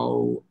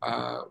how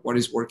what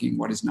is working,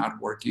 what is not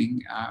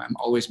working. I'm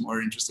always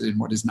more interested in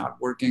what is not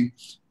working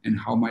and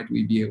how might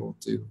we be able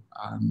to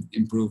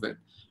improve it.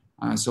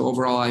 So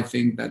overall, I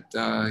think that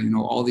you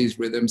know, all these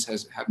rhythms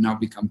have now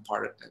become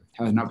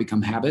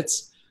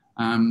habits.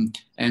 And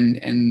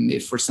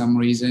if for some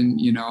reason,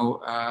 you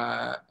know,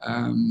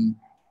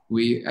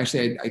 we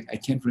actually, I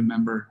can't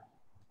remember,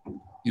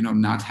 you know,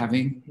 not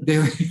having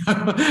daily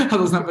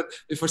huddles now, but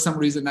if for some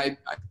reason I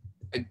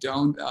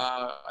don't,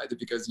 either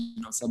because,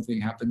 you know,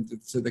 something happened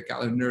to the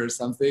calendar or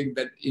something,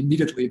 that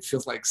immediately it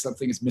feels like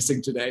something is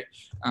missing today.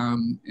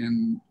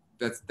 And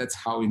that's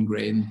how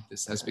ingrained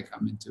this has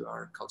become into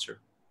our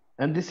culture.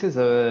 And this is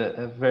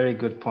a very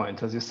good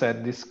point. As you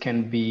said, this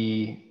can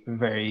be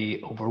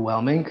very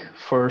overwhelming.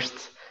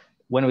 First,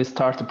 when we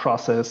start the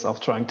process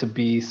of trying to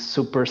be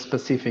super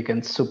specific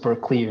and super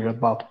clear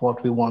about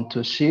what we want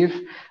to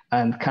achieve,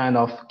 and kind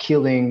of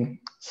killing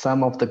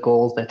some of the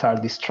goals that are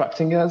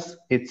distracting us,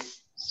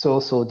 it's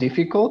so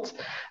difficult.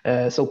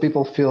 So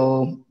people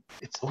feel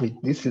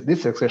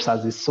this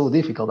exercise is so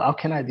difficult. How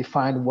can I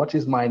define what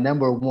is my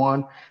number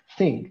one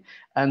thing?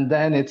 And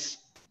then it's,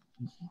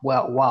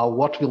 well, wow,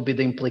 what will be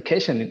the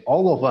implication in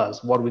all of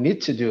us, what we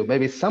need to do?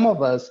 Maybe some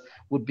of us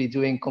would be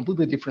doing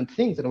completely different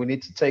things, and we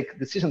need to take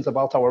decisions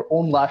about our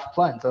own life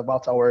plans,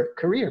 about our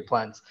career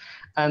plans.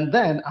 And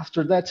then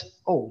after that,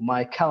 oh,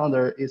 my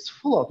calendar is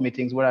full of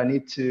meetings where I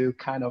need to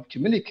kind of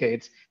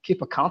communicate,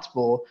 keep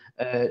accountable,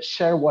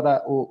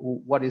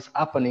 what is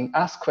happening,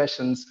 ask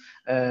questions,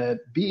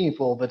 be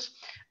involved.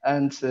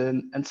 And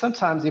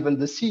sometimes even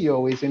the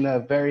CEO is in a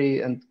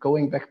very, and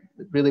going back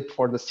really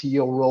for the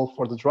CEO role,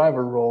 for the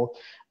driver role,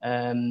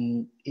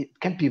 it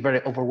can be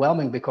very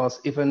overwhelming,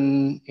 because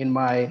even in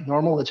my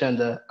normal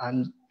agenda,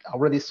 I'm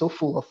already so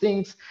full of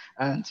things.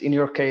 And in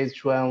your case,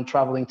 João,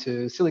 traveling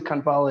to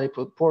Silicon Valley,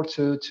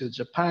 Porto, to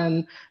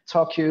Japan,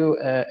 Tokyo,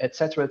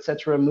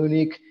 etc.,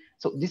 Munich.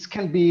 So this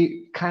can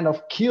be kind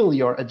of kill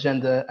your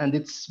agenda. And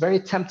it's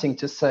very tempting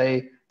to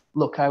say,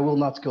 look, I will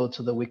not go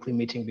to the weekly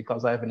meeting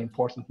because I have an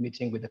important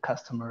meeting with a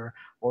customer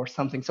or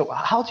something. So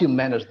how do you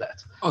manage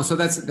that? Oh, so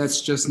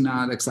that's just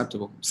not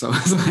acceptable. So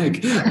it's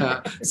like,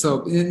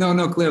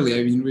 no, clearly.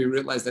 I mean, we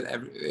realize that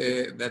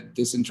that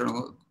this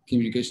internal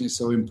communication is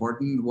so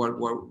important. What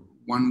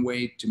one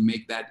way to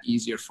make that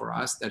easier for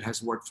us, that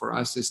has worked for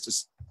us, is to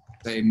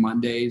say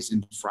Mondays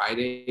and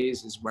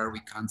Fridays is where we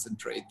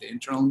concentrate the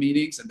internal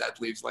meetings, and that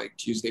leaves like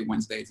Tuesday,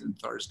 Wednesdays, and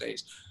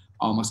Thursdays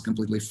almost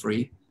completely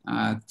free.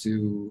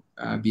 To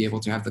be able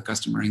to have the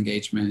customer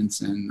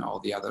engagements and all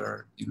the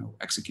other,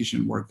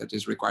 execution work that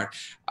is required.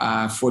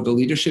 For the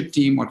leadership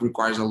team, what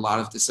requires a lot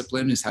of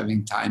discipline is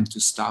having time to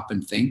stop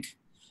and think.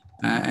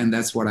 And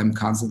that's what I'm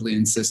constantly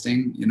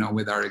insisting,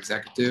 with our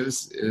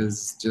executives,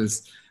 is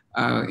just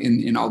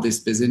in all this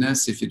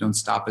busyness, if you don't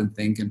stop and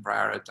think and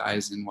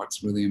prioritize in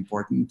what's really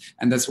important.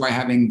 And that's why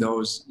having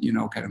those,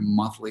 kind of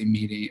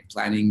monthly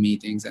planning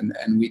meetings, and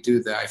we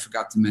do I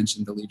forgot to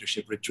mention the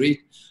leadership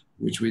retreat,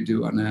 which we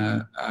do on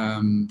a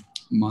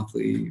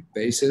monthly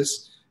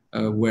basis,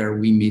 where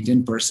we meet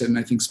in person.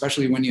 I think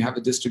especially when you have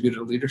a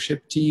distributed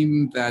leadership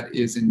team that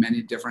is in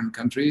many different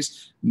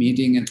countries,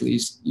 meeting at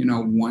least,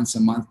 once a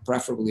month,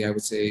 preferably I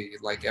would say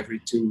like every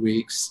 2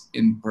 weeks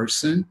in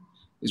person,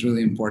 is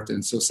really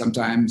important. So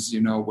sometimes,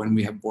 when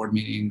we have board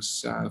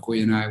meetings,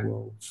 Rui and I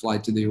will fly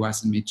to the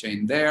US and meet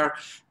Jane there.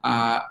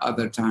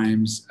 Other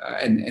times,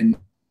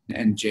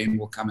 and Jane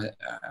will come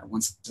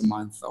once a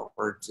month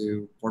over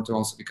to Porto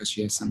also, because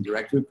she has some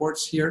direct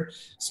reports here.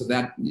 So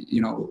that,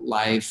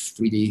 live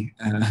 3D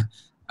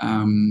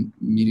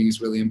meeting is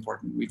really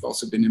important. We've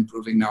also been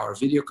improving our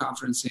video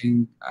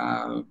conferencing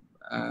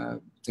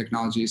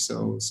technology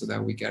so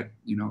that we get,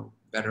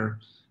 better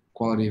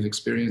quality of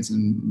experience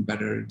and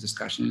better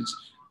discussions.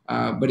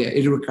 But yeah,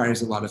 it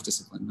requires a lot of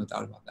discipline, no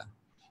doubt about that.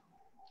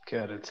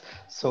 Got it.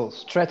 So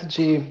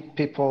strategy,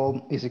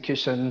 people,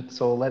 execution.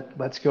 So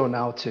let's go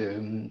now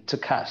to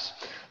cash.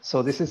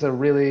 So this is a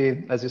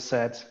really, as you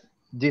said,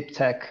 deep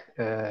tech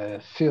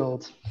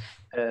field.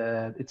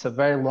 It's a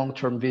very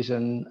long-term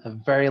vision, a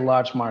very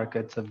large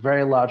market, a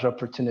very large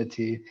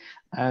opportunity,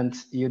 and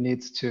you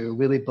need to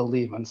really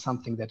believe on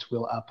something that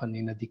will happen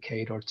in a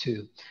decade or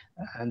two,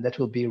 and that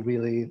will be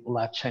really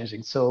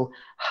life-changing. So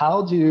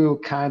how do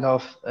you kind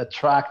of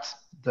attract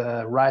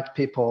the right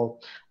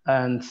people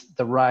and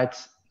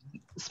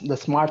the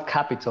smart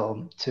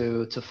capital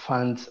to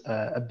fund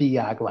a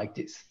BIAG like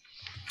this?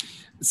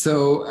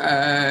 So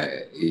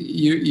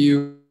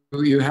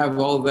you have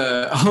all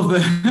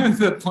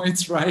the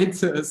points right.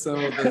 So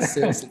the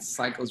sales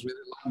cycle is really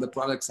long. The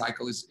product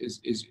cycle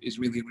is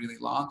really, really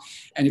long,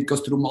 and it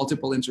goes through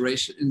multiple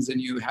iterations,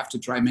 and you have to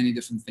try many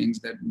different things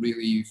that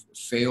really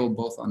fail,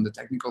 both on the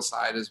technical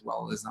side as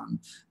well as on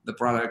the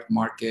product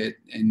market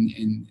and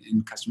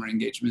in customer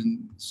engagement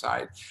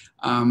side.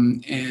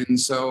 And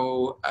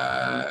so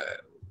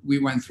we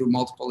went through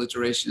multiple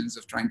iterations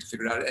of trying to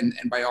figure it out. And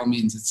by all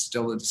means, it's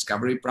still a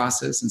discovery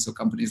process. And so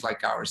companies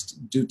like ours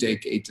do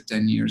take 8 to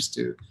 10 years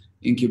to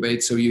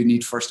incubate. So you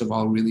need, first of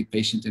all, really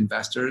patient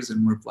investors.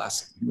 And we're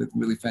blessed with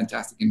really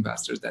fantastic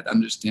investors that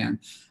understand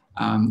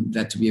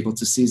that to be able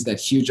to seize that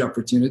huge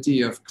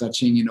opportunity of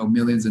touching,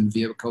 millions of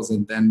vehicles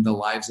and then the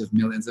lives of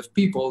millions of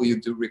people,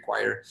 you do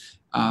require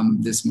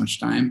this much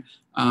time.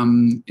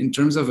 In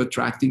terms of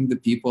attracting the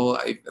people,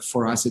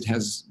 for us, it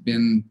has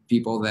been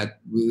people that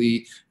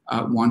really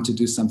want to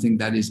do something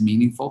that is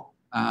meaningful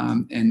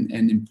and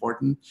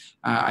important.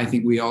 I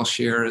think we all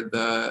share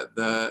the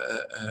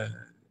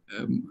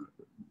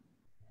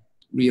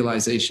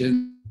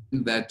realization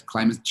that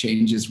climate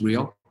change is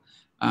real,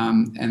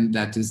 and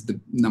that is the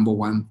number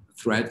one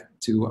threat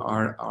to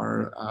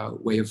our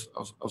way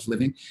of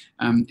living.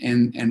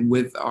 And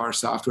with our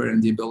software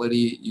and the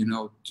ability,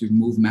 to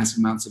move massive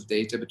amounts of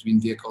data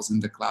between vehicles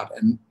and the cloud,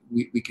 and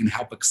we can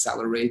help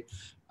accelerate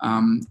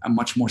a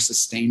much more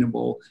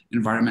sustainable,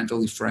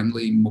 environmentally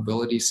friendly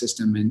mobility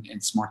system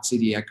and smart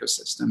city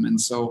ecosystem. And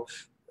so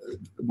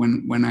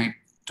when I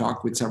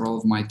talk with several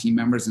of my team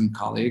members and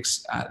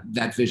colleagues,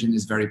 that vision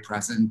is very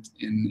present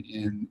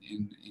in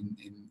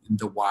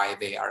the why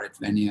they are at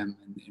Veniam,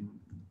 and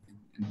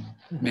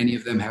many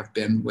of them have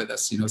been with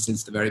us,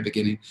 since the very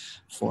beginning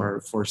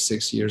for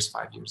 6 years,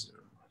 5 years.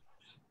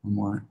 or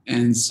more.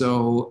 And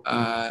so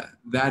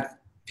that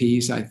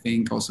piece, I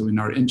think, also in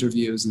our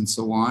interviews and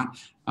so on,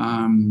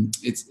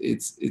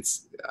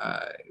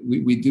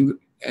 we do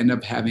end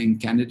up having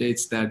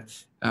candidates that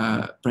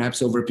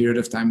perhaps over a period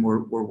of time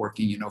we're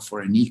working, for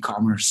an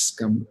e-commerce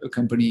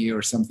company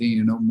or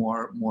something,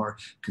 more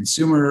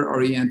consumer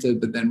oriented,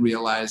 but then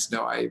realize,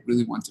 no, I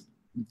really want to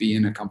be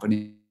in a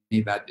company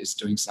that is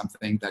doing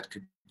something that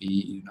could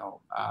be,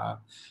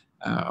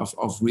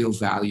 of real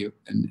value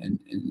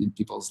in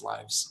people's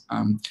lives.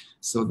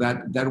 So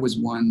that was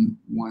one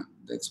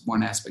that's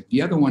one aspect.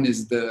 The other one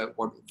is the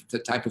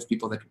type of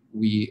people that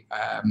we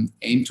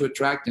aim to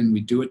attract, and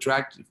we do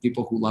attract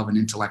people who love an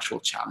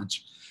intellectual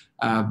challenge.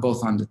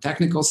 Both on the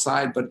technical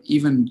side, but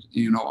even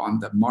on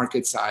the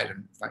market side,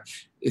 and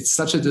it's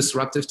such a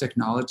disruptive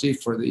technology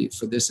for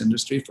this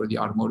industry, for the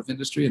automotive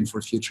industry, and for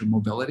future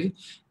mobility,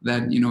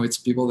 that it's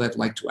people that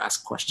like to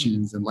ask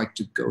questions and like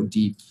to go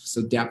deep.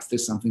 So depth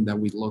is something that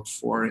we look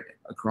for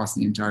across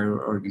the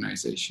entire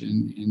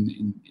organization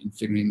in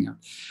figuring out.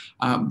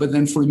 But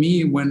then for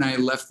me, when I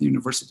left the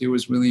university, it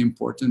was really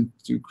important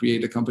to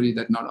create a company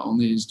that not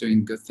only is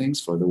doing good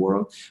things for the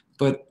world,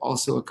 but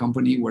also a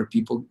company where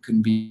people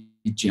can be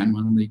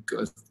genuinely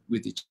good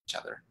with each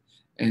other.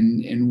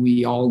 And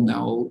we all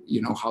know,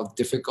 how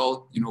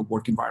difficult,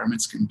 work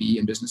environments can be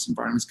and business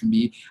environments can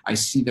be. I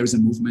see there's a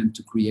movement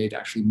to create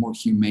actually more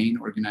humane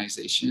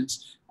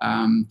organizations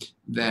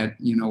that,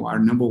 our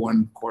number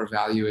one core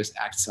value is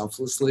act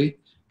selflessly.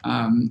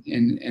 And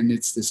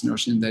it's this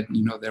notion that,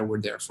 that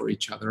we're there for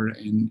each other.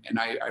 And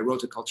I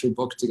wrote a culture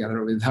book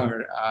together with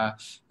our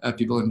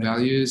people and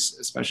values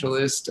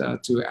specialist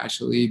to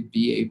actually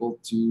be able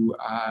to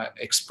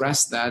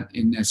express that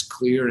in as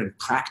clear and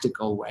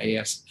practical way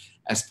as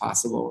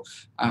possible.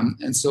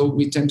 And so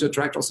we tend to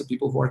attract also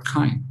people who are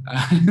kind.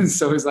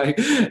 So it's like,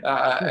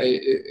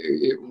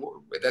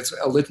 that's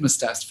a litmus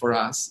test for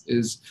us,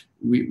 is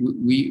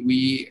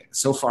we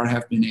so far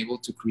have been able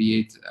to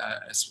create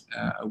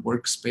a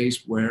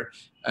workspace where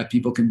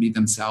people can be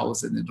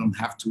themselves and they don't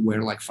have to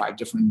wear like 5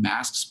 different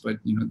masks, but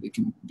they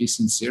can be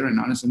sincere and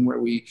honest, and where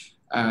we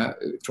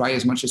try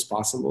as much as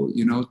possible,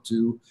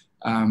 to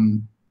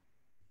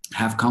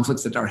have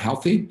conflicts that are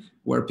healthy,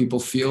 where people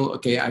feel,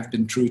 okay, I've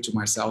been true to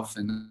myself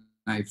and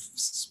I've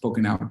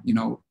spoken out,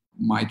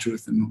 my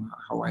truth and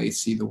how I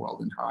see the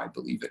world and how I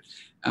believe it.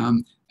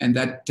 And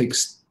that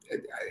takes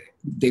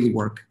daily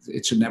work.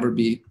 It should never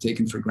be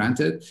taken for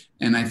granted.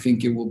 And I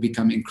think it will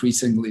become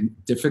increasingly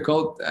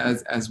difficult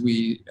as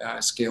we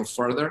scale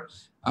further.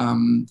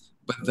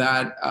 But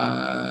that,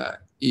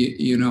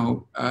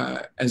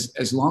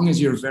 as long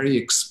as you're very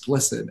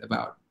explicit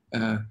about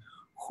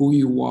who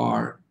you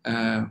are,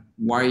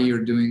 why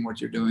you're doing what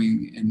you're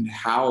doing, and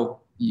how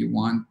you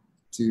want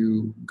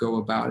to go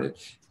about it,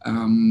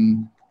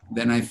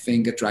 then I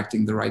think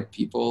attracting the right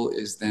people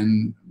is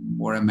then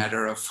more a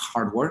matter of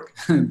hard work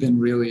than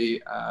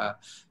really,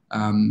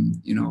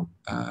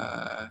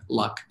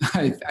 luck.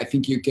 I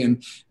think you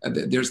can.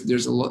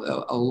 There's a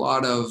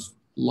lot of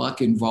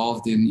luck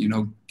involved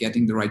in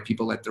getting the right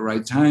people at the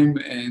right time,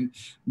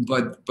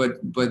 but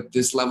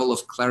this level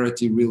of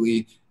clarity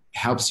really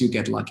helps you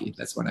get lucky.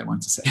 That's what I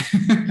want to say.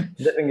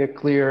 Living it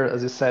clear,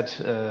 as you said,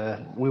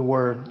 we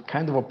were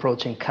kind of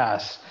approaching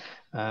cash.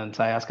 And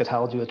I asked,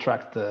 how do you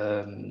attract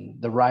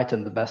the right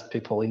and the best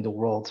people in the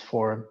world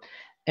for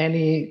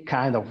any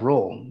kind of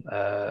role,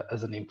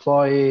 as an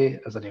employee,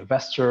 as an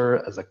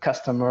investor, as a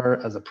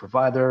customer, as a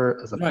provider,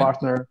 as a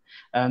partner?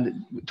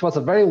 And it was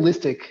a very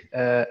holistic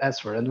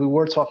answer. And we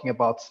were talking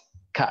about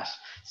cash.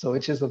 So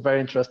it is a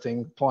very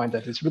interesting point,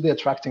 that it's really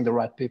attracting the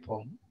right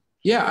people.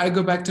 Yeah, I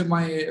go back to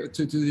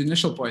the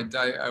initial point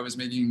I was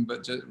making,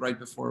 but just right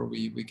before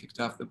we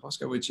kicked off the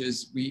podcast, which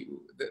is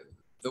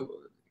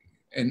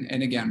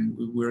and again,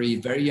 we're a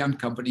very young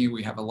company.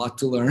 We have a lot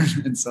to learn.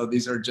 And so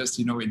these are just,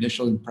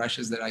 initial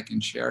impressions that I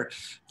can share.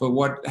 But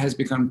what has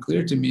become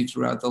clear to me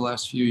throughout the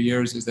last few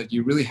years is that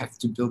you really have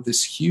to build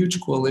this huge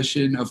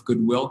coalition of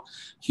goodwill,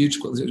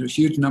 a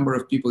huge number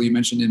of people. You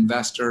mentioned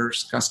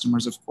investors,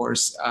 customers, of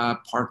course,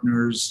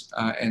 partners,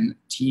 and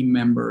team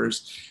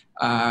members,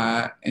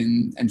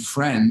 and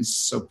friends.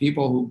 So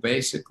people who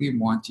basically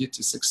want you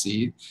to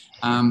succeed.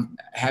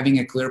 Having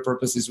a clear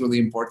purpose is really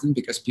important,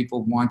 because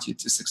people want you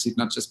to succeed,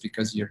 not just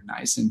because you're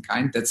nice and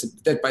kind.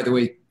 That, by the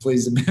way,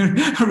 plays a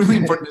really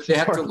important. They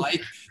have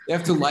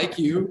to like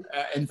you.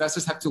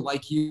 Investors have to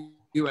like you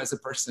as a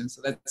person.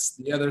 So that's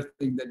the other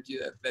thing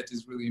that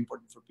is really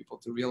important for people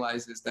to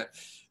realize, is that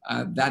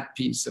that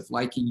piece of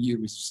liking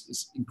you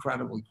is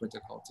incredibly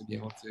critical to be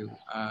able to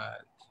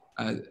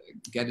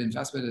get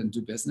investment and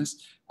do business.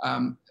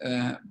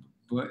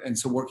 And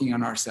so working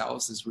on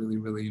ourselves is really,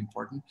 really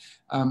important.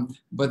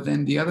 But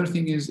then the other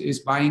thing is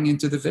buying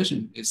into the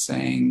vision, is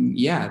saying,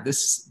 yeah,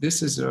 this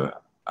is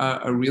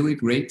a really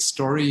great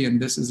story,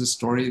 and this is a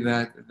story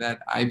that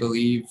I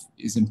believe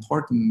is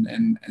important,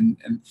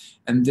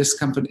 and this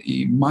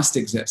company must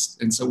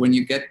exist. And so when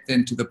you get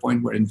then to the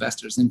point where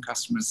investors and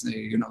customers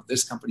say,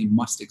 this company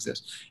must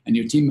exist, and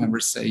your team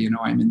members say,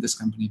 I'm in this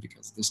company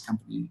because this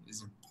company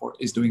is important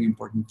is doing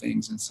important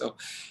things. And so,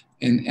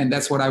 and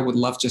that's what I would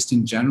love just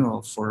in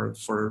general for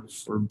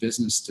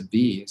business to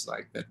be, is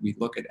like that we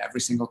look at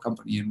every single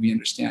company and we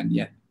understand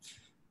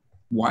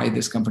why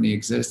this company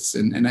exists.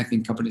 And I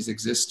think companies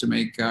exist to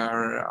make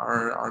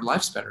our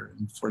lives better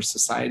and for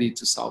society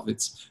to solve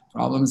its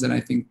problems. And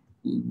I think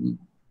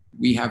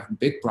we have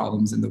big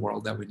problems in the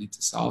world that we need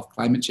to solve,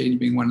 climate change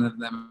being one of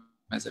them.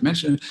 As I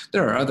mentioned,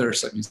 there are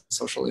others. I mean,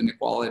 social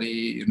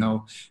inequality,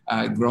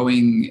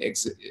 growing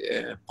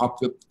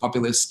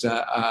populist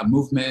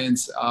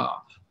movements,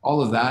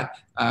 all of that,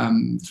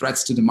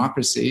 threats to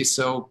democracy.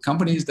 So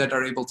companies that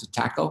are able to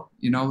tackle,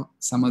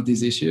 some of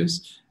these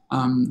issues,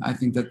 I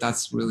think that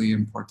that's really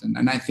important.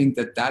 And I think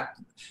that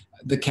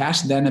the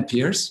cash then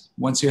appears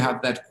once you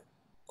have that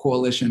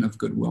coalition of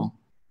goodwill.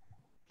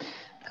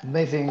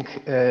 Amazing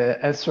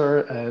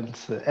answer, and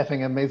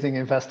having amazing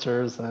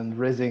investors and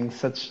raising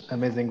such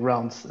amazing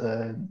rounds.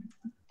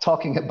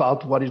 Talking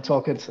about what you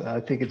talked,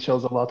 I think it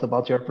shows a lot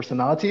about your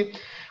personality.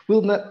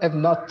 We'll have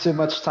not too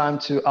much time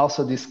to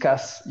also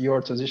discuss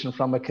your transition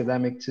from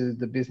academic to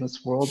the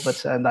business world,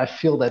 and I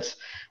feel that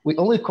we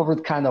only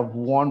covered kind of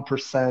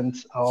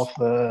 1% of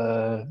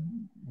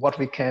what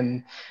we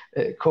can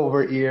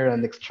cover here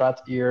and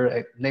extract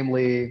here,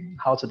 namely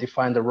how to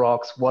define the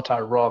rocks, what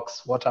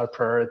are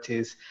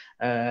priorities,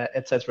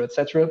 etc.,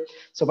 etc.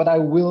 So, but I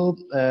will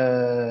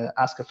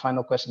ask a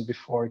final question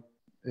before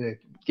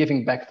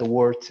giving back the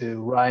word to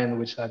Ryan,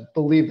 which I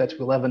believe that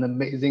will have an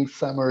amazing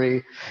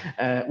summary,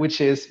 which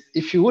is,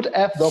 if you would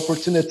have the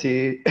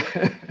opportunity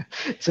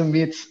to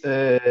meet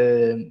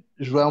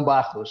João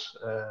Barros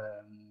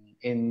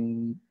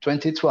in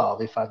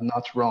 2012, if I'm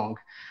not wrong,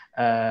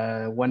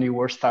 when you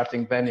were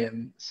starting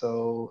Bennion,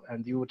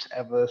 and you would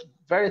have a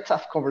very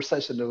tough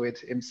conversation with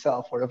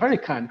himself, or a very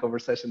kind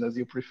conversation as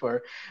you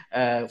prefer,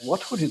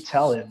 what would you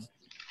tell him?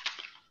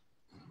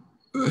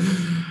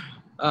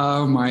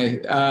 Oh my,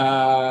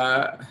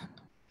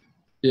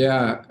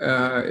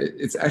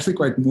 it's actually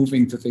quite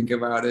moving to think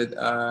about it.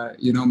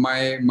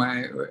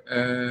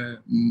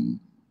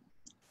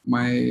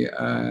 My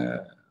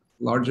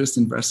largest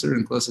investor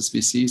and closest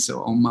VC,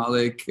 so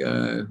Malik,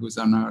 who's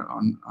on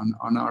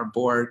our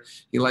board,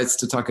 he likes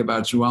to talk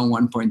about João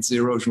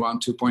 1.0, João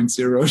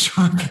 2.0,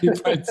 João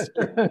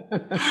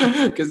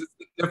 3.0, because it's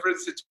different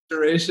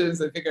situations.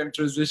 I think I'm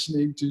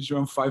transitioning to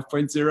João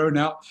 5.0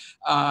 now,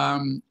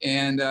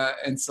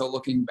 and so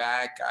looking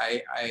back,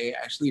 I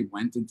actually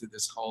went into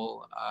this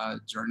whole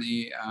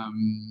journey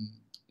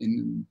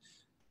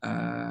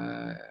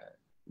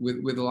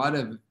with a lot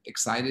of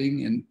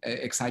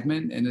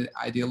excitement and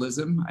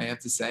idealism, I have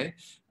to say,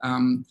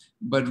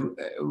 but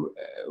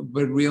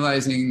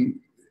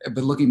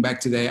looking back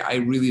today, I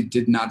really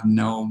did not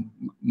know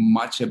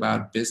much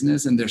about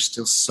business, and there's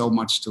still so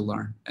much to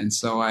learn. And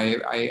so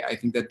I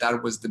think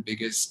that was the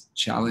biggest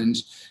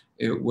challenge.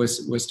 It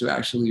was to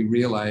actually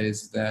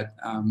realize that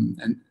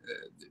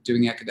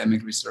doing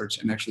academic research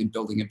and actually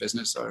building a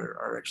business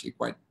are actually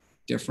quite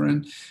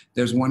different.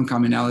 There's one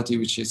commonality,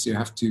 which is you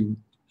have to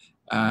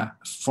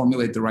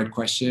formulate the right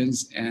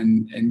questions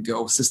and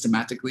go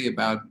systematically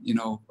about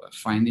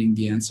finding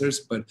the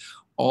answers. But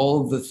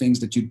all the things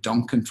that you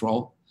don't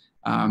control,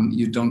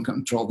 you don't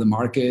control the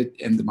market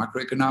and the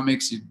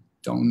macroeconomics. You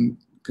don't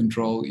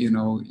control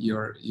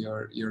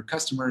your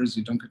customers.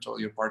 You don't control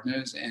your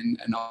partners, and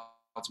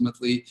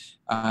ultimately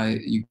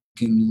you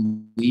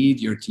can lead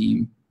your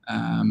team.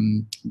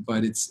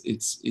 But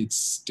it's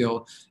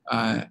still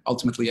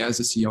ultimately,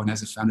 as a CEO and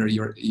as a founder,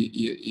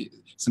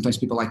 sometimes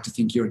people like to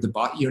think you're the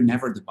boss. You're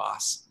never the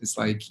boss. It's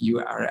like you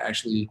are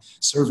actually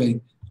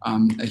serving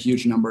a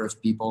huge number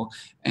of people.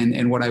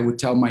 And what I would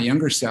tell my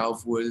younger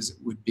self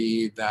would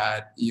be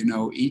that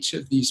each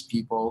of these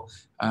people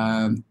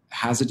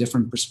has a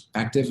different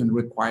perspective and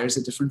requires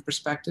a different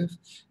perspective.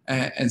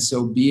 And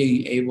so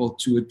being able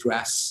to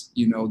address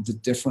the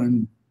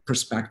different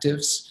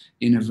perspectives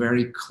in a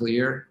very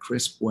clear,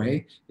 crisp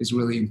way is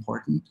really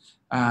important.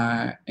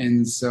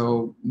 And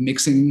so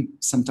mixing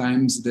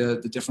sometimes the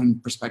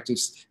different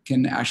perspectives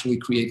can actually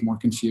create more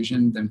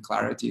confusion than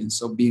clarity. And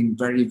so being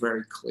very,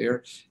 very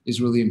clear is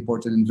really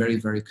important and very,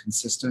 very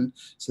consistent.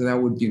 So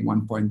that would be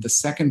one point. The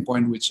second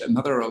point, which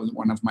another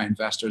one of my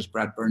investors,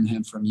 Brad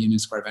Burnham from Union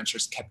Square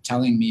Ventures, kept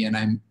telling me, and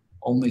I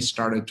only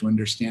started to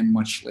understand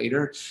much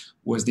later,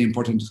 was the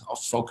importance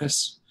of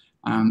focus.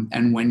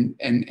 And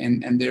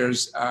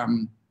there's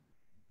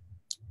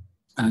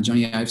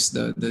Johnny Ives,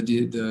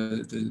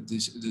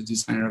 the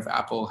designer of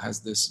Apple,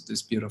 has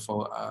this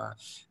beautiful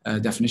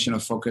definition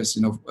of focus.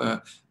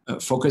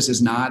 Focus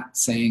is not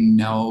saying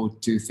no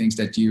to things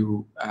that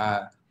you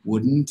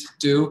wouldn't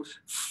do.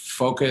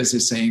 Focus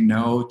is saying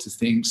no to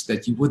things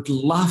that you would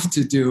love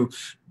to do,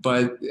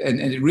 and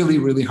it really,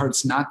 really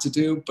hurts not to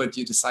do, but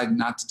you decide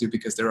not to do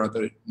because there are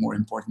other more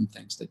important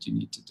things that you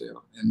need to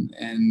do.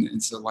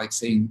 And so like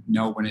saying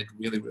no when it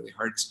really, really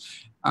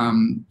hurts.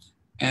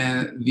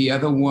 And the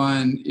other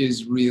one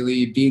is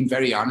really being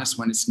very honest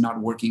when it's not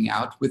working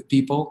out with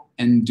people,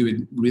 and do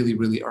it really,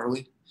 really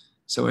early.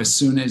 So as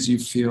soon as you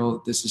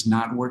feel this is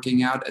not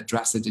working out,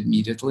 address it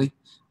immediately.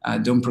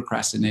 Don't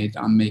procrastinate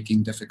on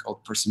making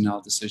difficult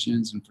personnel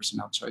decisions and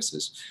personnel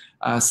choices.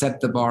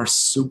 Set the bar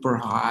super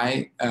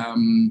high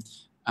on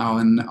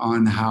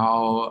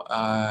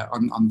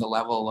the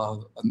level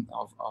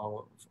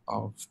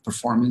of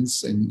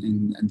performance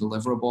and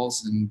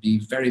deliverables, and be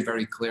very,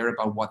 very clear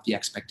about what the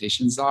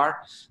expectations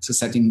are. So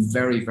setting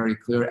very, very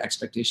clear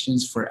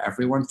expectations for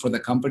everyone, for the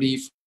company,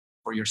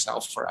 for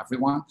yourself, for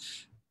everyone.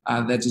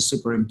 That is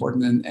super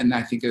important. And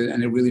I think a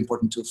really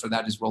important tool for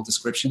that is role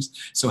descriptions.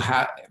 So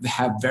have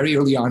very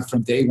early on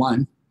from day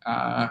one,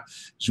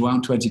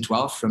 João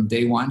 2012, from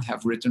day one,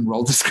 have written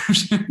role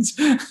descriptions.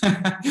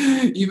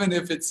 Even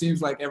if it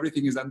seems like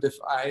everything is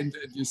undefined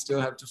and you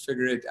still have to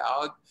figure it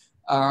out.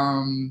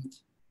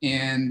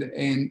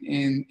 And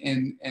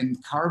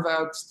carve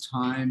out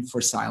time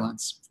for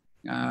silence.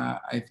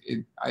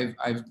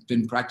 I've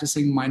been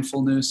practicing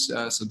mindfulness,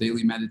 so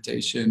daily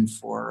meditation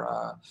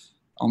for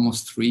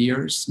almost 3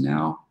 years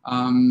now.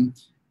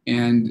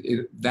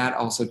 That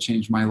also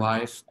changed my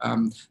life.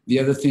 The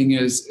other thing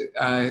is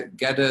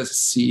get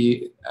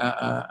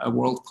a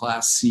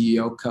world-class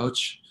CEO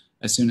coach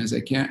as soon as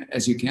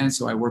you can.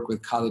 So I work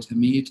with Khalid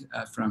Hamid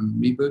from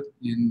Reboot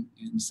in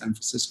San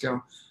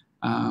Francisco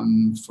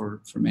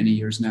for many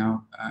years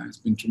now. It's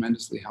been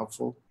tremendously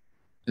helpful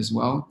as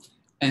well.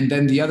 And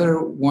then the other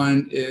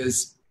one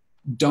is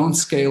don't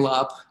scale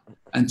up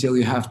until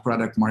you have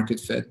product market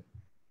fit.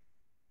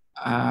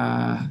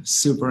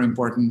 Super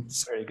important.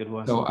 Very good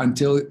one. So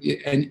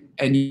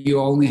and you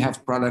only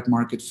have product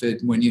market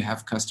fit when you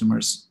have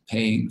customers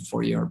paying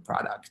for your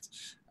product.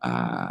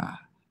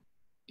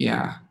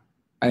 Yeah,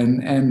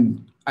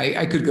 and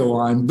I could go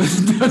on, but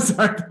those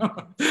are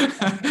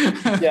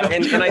yeah,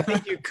 and I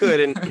think you could.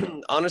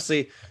 And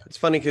honestly, it's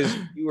funny because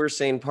you were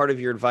saying part of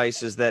your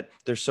advice is that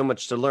there's so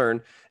much to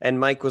learn. And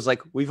Mike was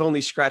like, we've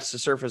only scratched the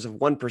surface of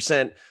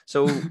 1%.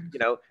 So,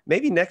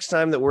 maybe next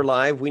time that we're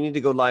live, we need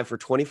to go live for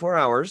 24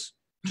 hours,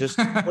 just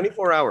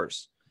 24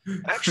 hours.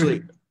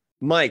 Actually,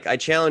 Mike, I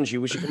challenge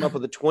you. We should come up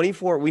with a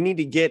 24. We need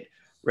to get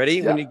ready.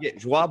 Yeah. We need to get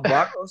João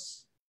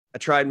Bracos. I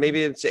tried.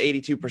 Maybe it's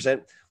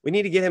 82%. We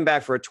need to get him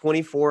back for a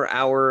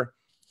 24-hour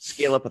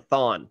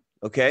scale-up-a-thon.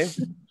 Okay.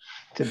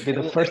 To be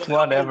the first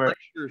one ever.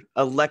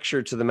 A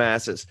lecture to the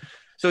masses.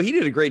 So he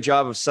did a great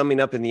job of summing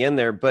up in the end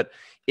there. But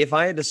if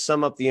I had to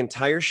sum up the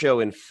entire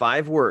show in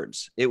 5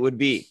 words, it would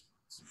be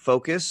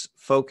focus,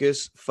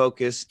 focus,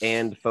 focus,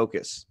 and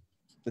focus.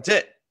 That's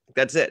it.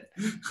 That's it.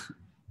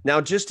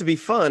 Now, just to be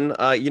fun,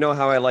 you know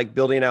how I like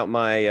building out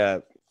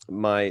my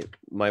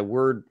my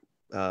word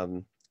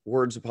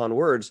words upon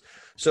words.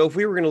 So if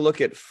we were going to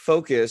look at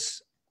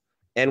focus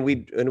and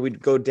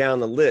we'd go down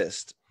the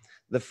list,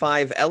 the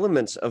 5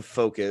 elements of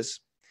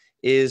focus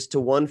is to,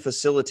 1,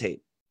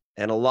 facilitate.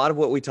 And a lot of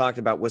what we talked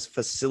about was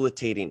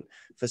facilitating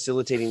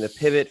the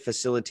pivot,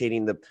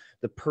 facilitating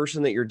the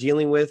person that you're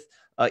dealing with,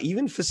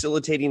 even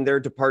facilitating their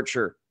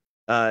departure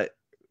as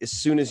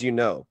soon as you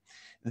know.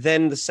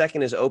 Then the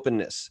second is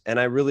openness. And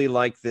I really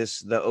like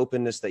the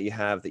openness that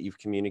you've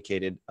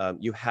communicated.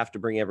 You have to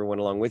bring everyone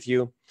along with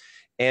you.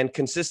 And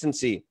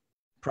consistency,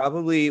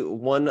 probably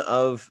one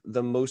of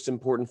the most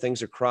important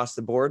things across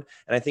the board.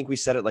 And I think we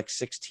said it like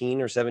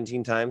 16 or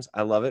 17 times.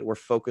 I love it. We're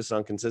focused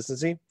on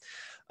consistency.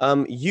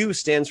 U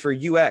stands for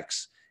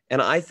UX.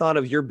 And I thought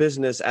of your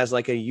business as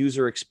like a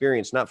user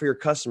experience, not for your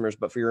customers,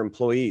 but for your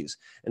employees.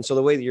 And so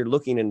the way that you're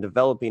looking and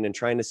developing and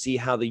trying to see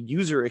how the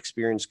user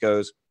experience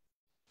goes.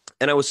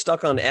 And I was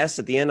stuck on S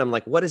at the end. I'm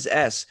like, what is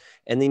S?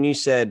 And then you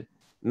said,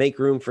 make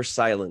room for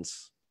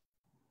silence.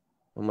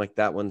 I'm like,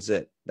 that one's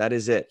it. That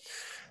is it.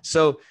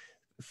 So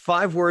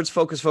 5 words: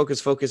 focus, focus,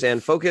 focus,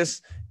 and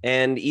focus.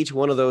 And each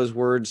one of those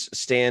words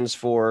stands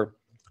for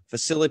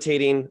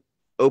facilitating,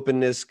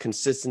 openness,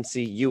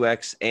 consistency,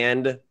 UX,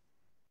 and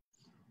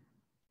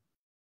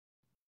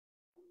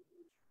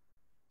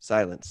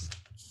silence.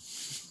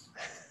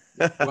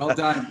 Well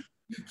done.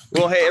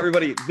 Well, hey,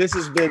 everybody, this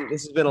has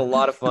been a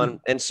lot of fun.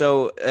 And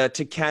so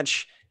to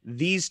catch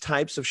these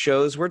types of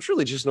shows where it's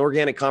really just an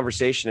organic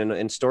conversation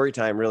and story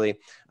time, really,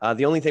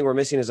 the only thing we're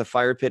missing is a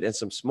fire pit and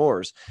some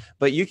s'mores.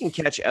 But you can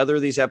catch other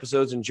of these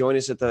episodes and join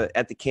us at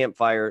the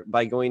campfire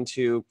by going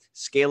to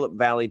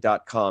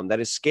scaleupvalley.com. That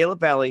is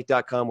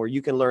scaleupvalley.com, where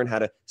you can learn how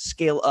to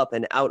scale up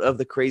and out of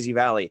the crazy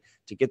valley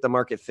to get the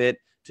market fit,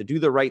 to do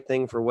the right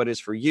thing for what is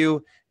for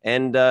you.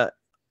 And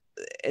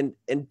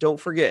don't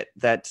forget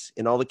that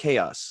in all the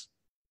chaos,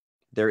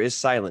 there is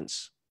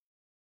silence.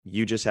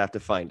 You just have to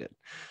find it.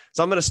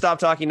 So I'm going to stop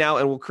talking now,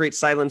 and we'll create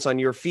silence on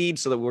your feed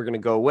so that we're going to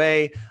go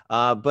away.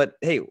 But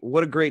hey,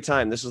 what a great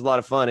time. This was a lot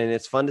of fun, and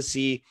it's fun to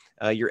see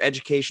your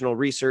educational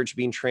research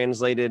being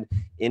translated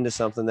into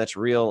something that's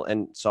real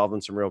and solving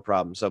some real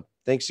problems. So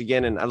thanks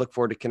again, and I look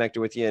forward to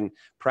connecting with you and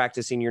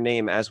practicing your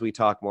name as we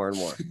talk more and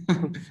more.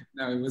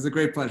 No, it was a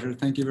great pleasure.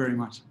 Thank you very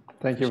much.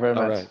 Thank you very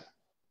much. All right.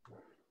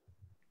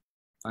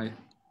 Bye.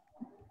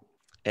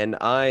 And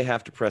I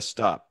have to press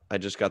stop. I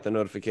just got the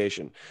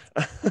notification.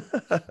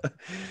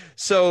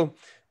 So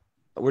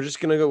we're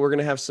going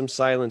to have some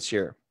silence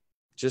here.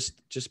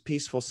 Just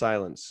peaceful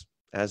silence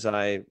as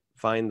I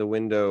find the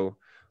window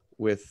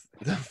with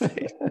the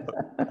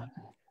Facebook.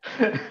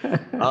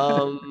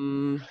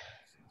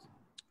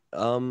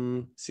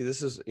 See,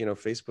 this is,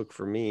 Facebook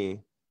for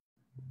me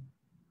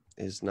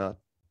is not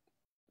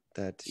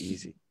that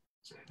easy.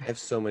 I have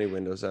so many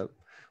windows up.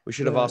 We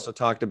should have also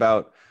talked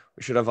about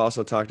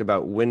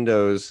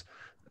Windows.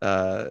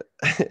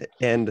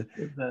 And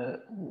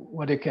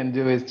what you can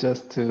do is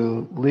just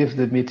to leave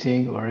the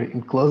meeting or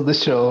close the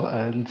show,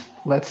 and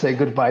let's say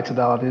goodbye to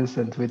the audience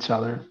and to each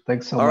other.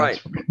 Thanks so much. All right,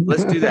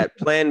 let's do that.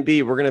 Plan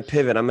B. We're going to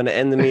pivot. I'm going to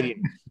end the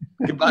meeting.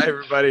 Goodbye,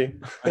 everybody.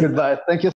 Goodbye. Thank you.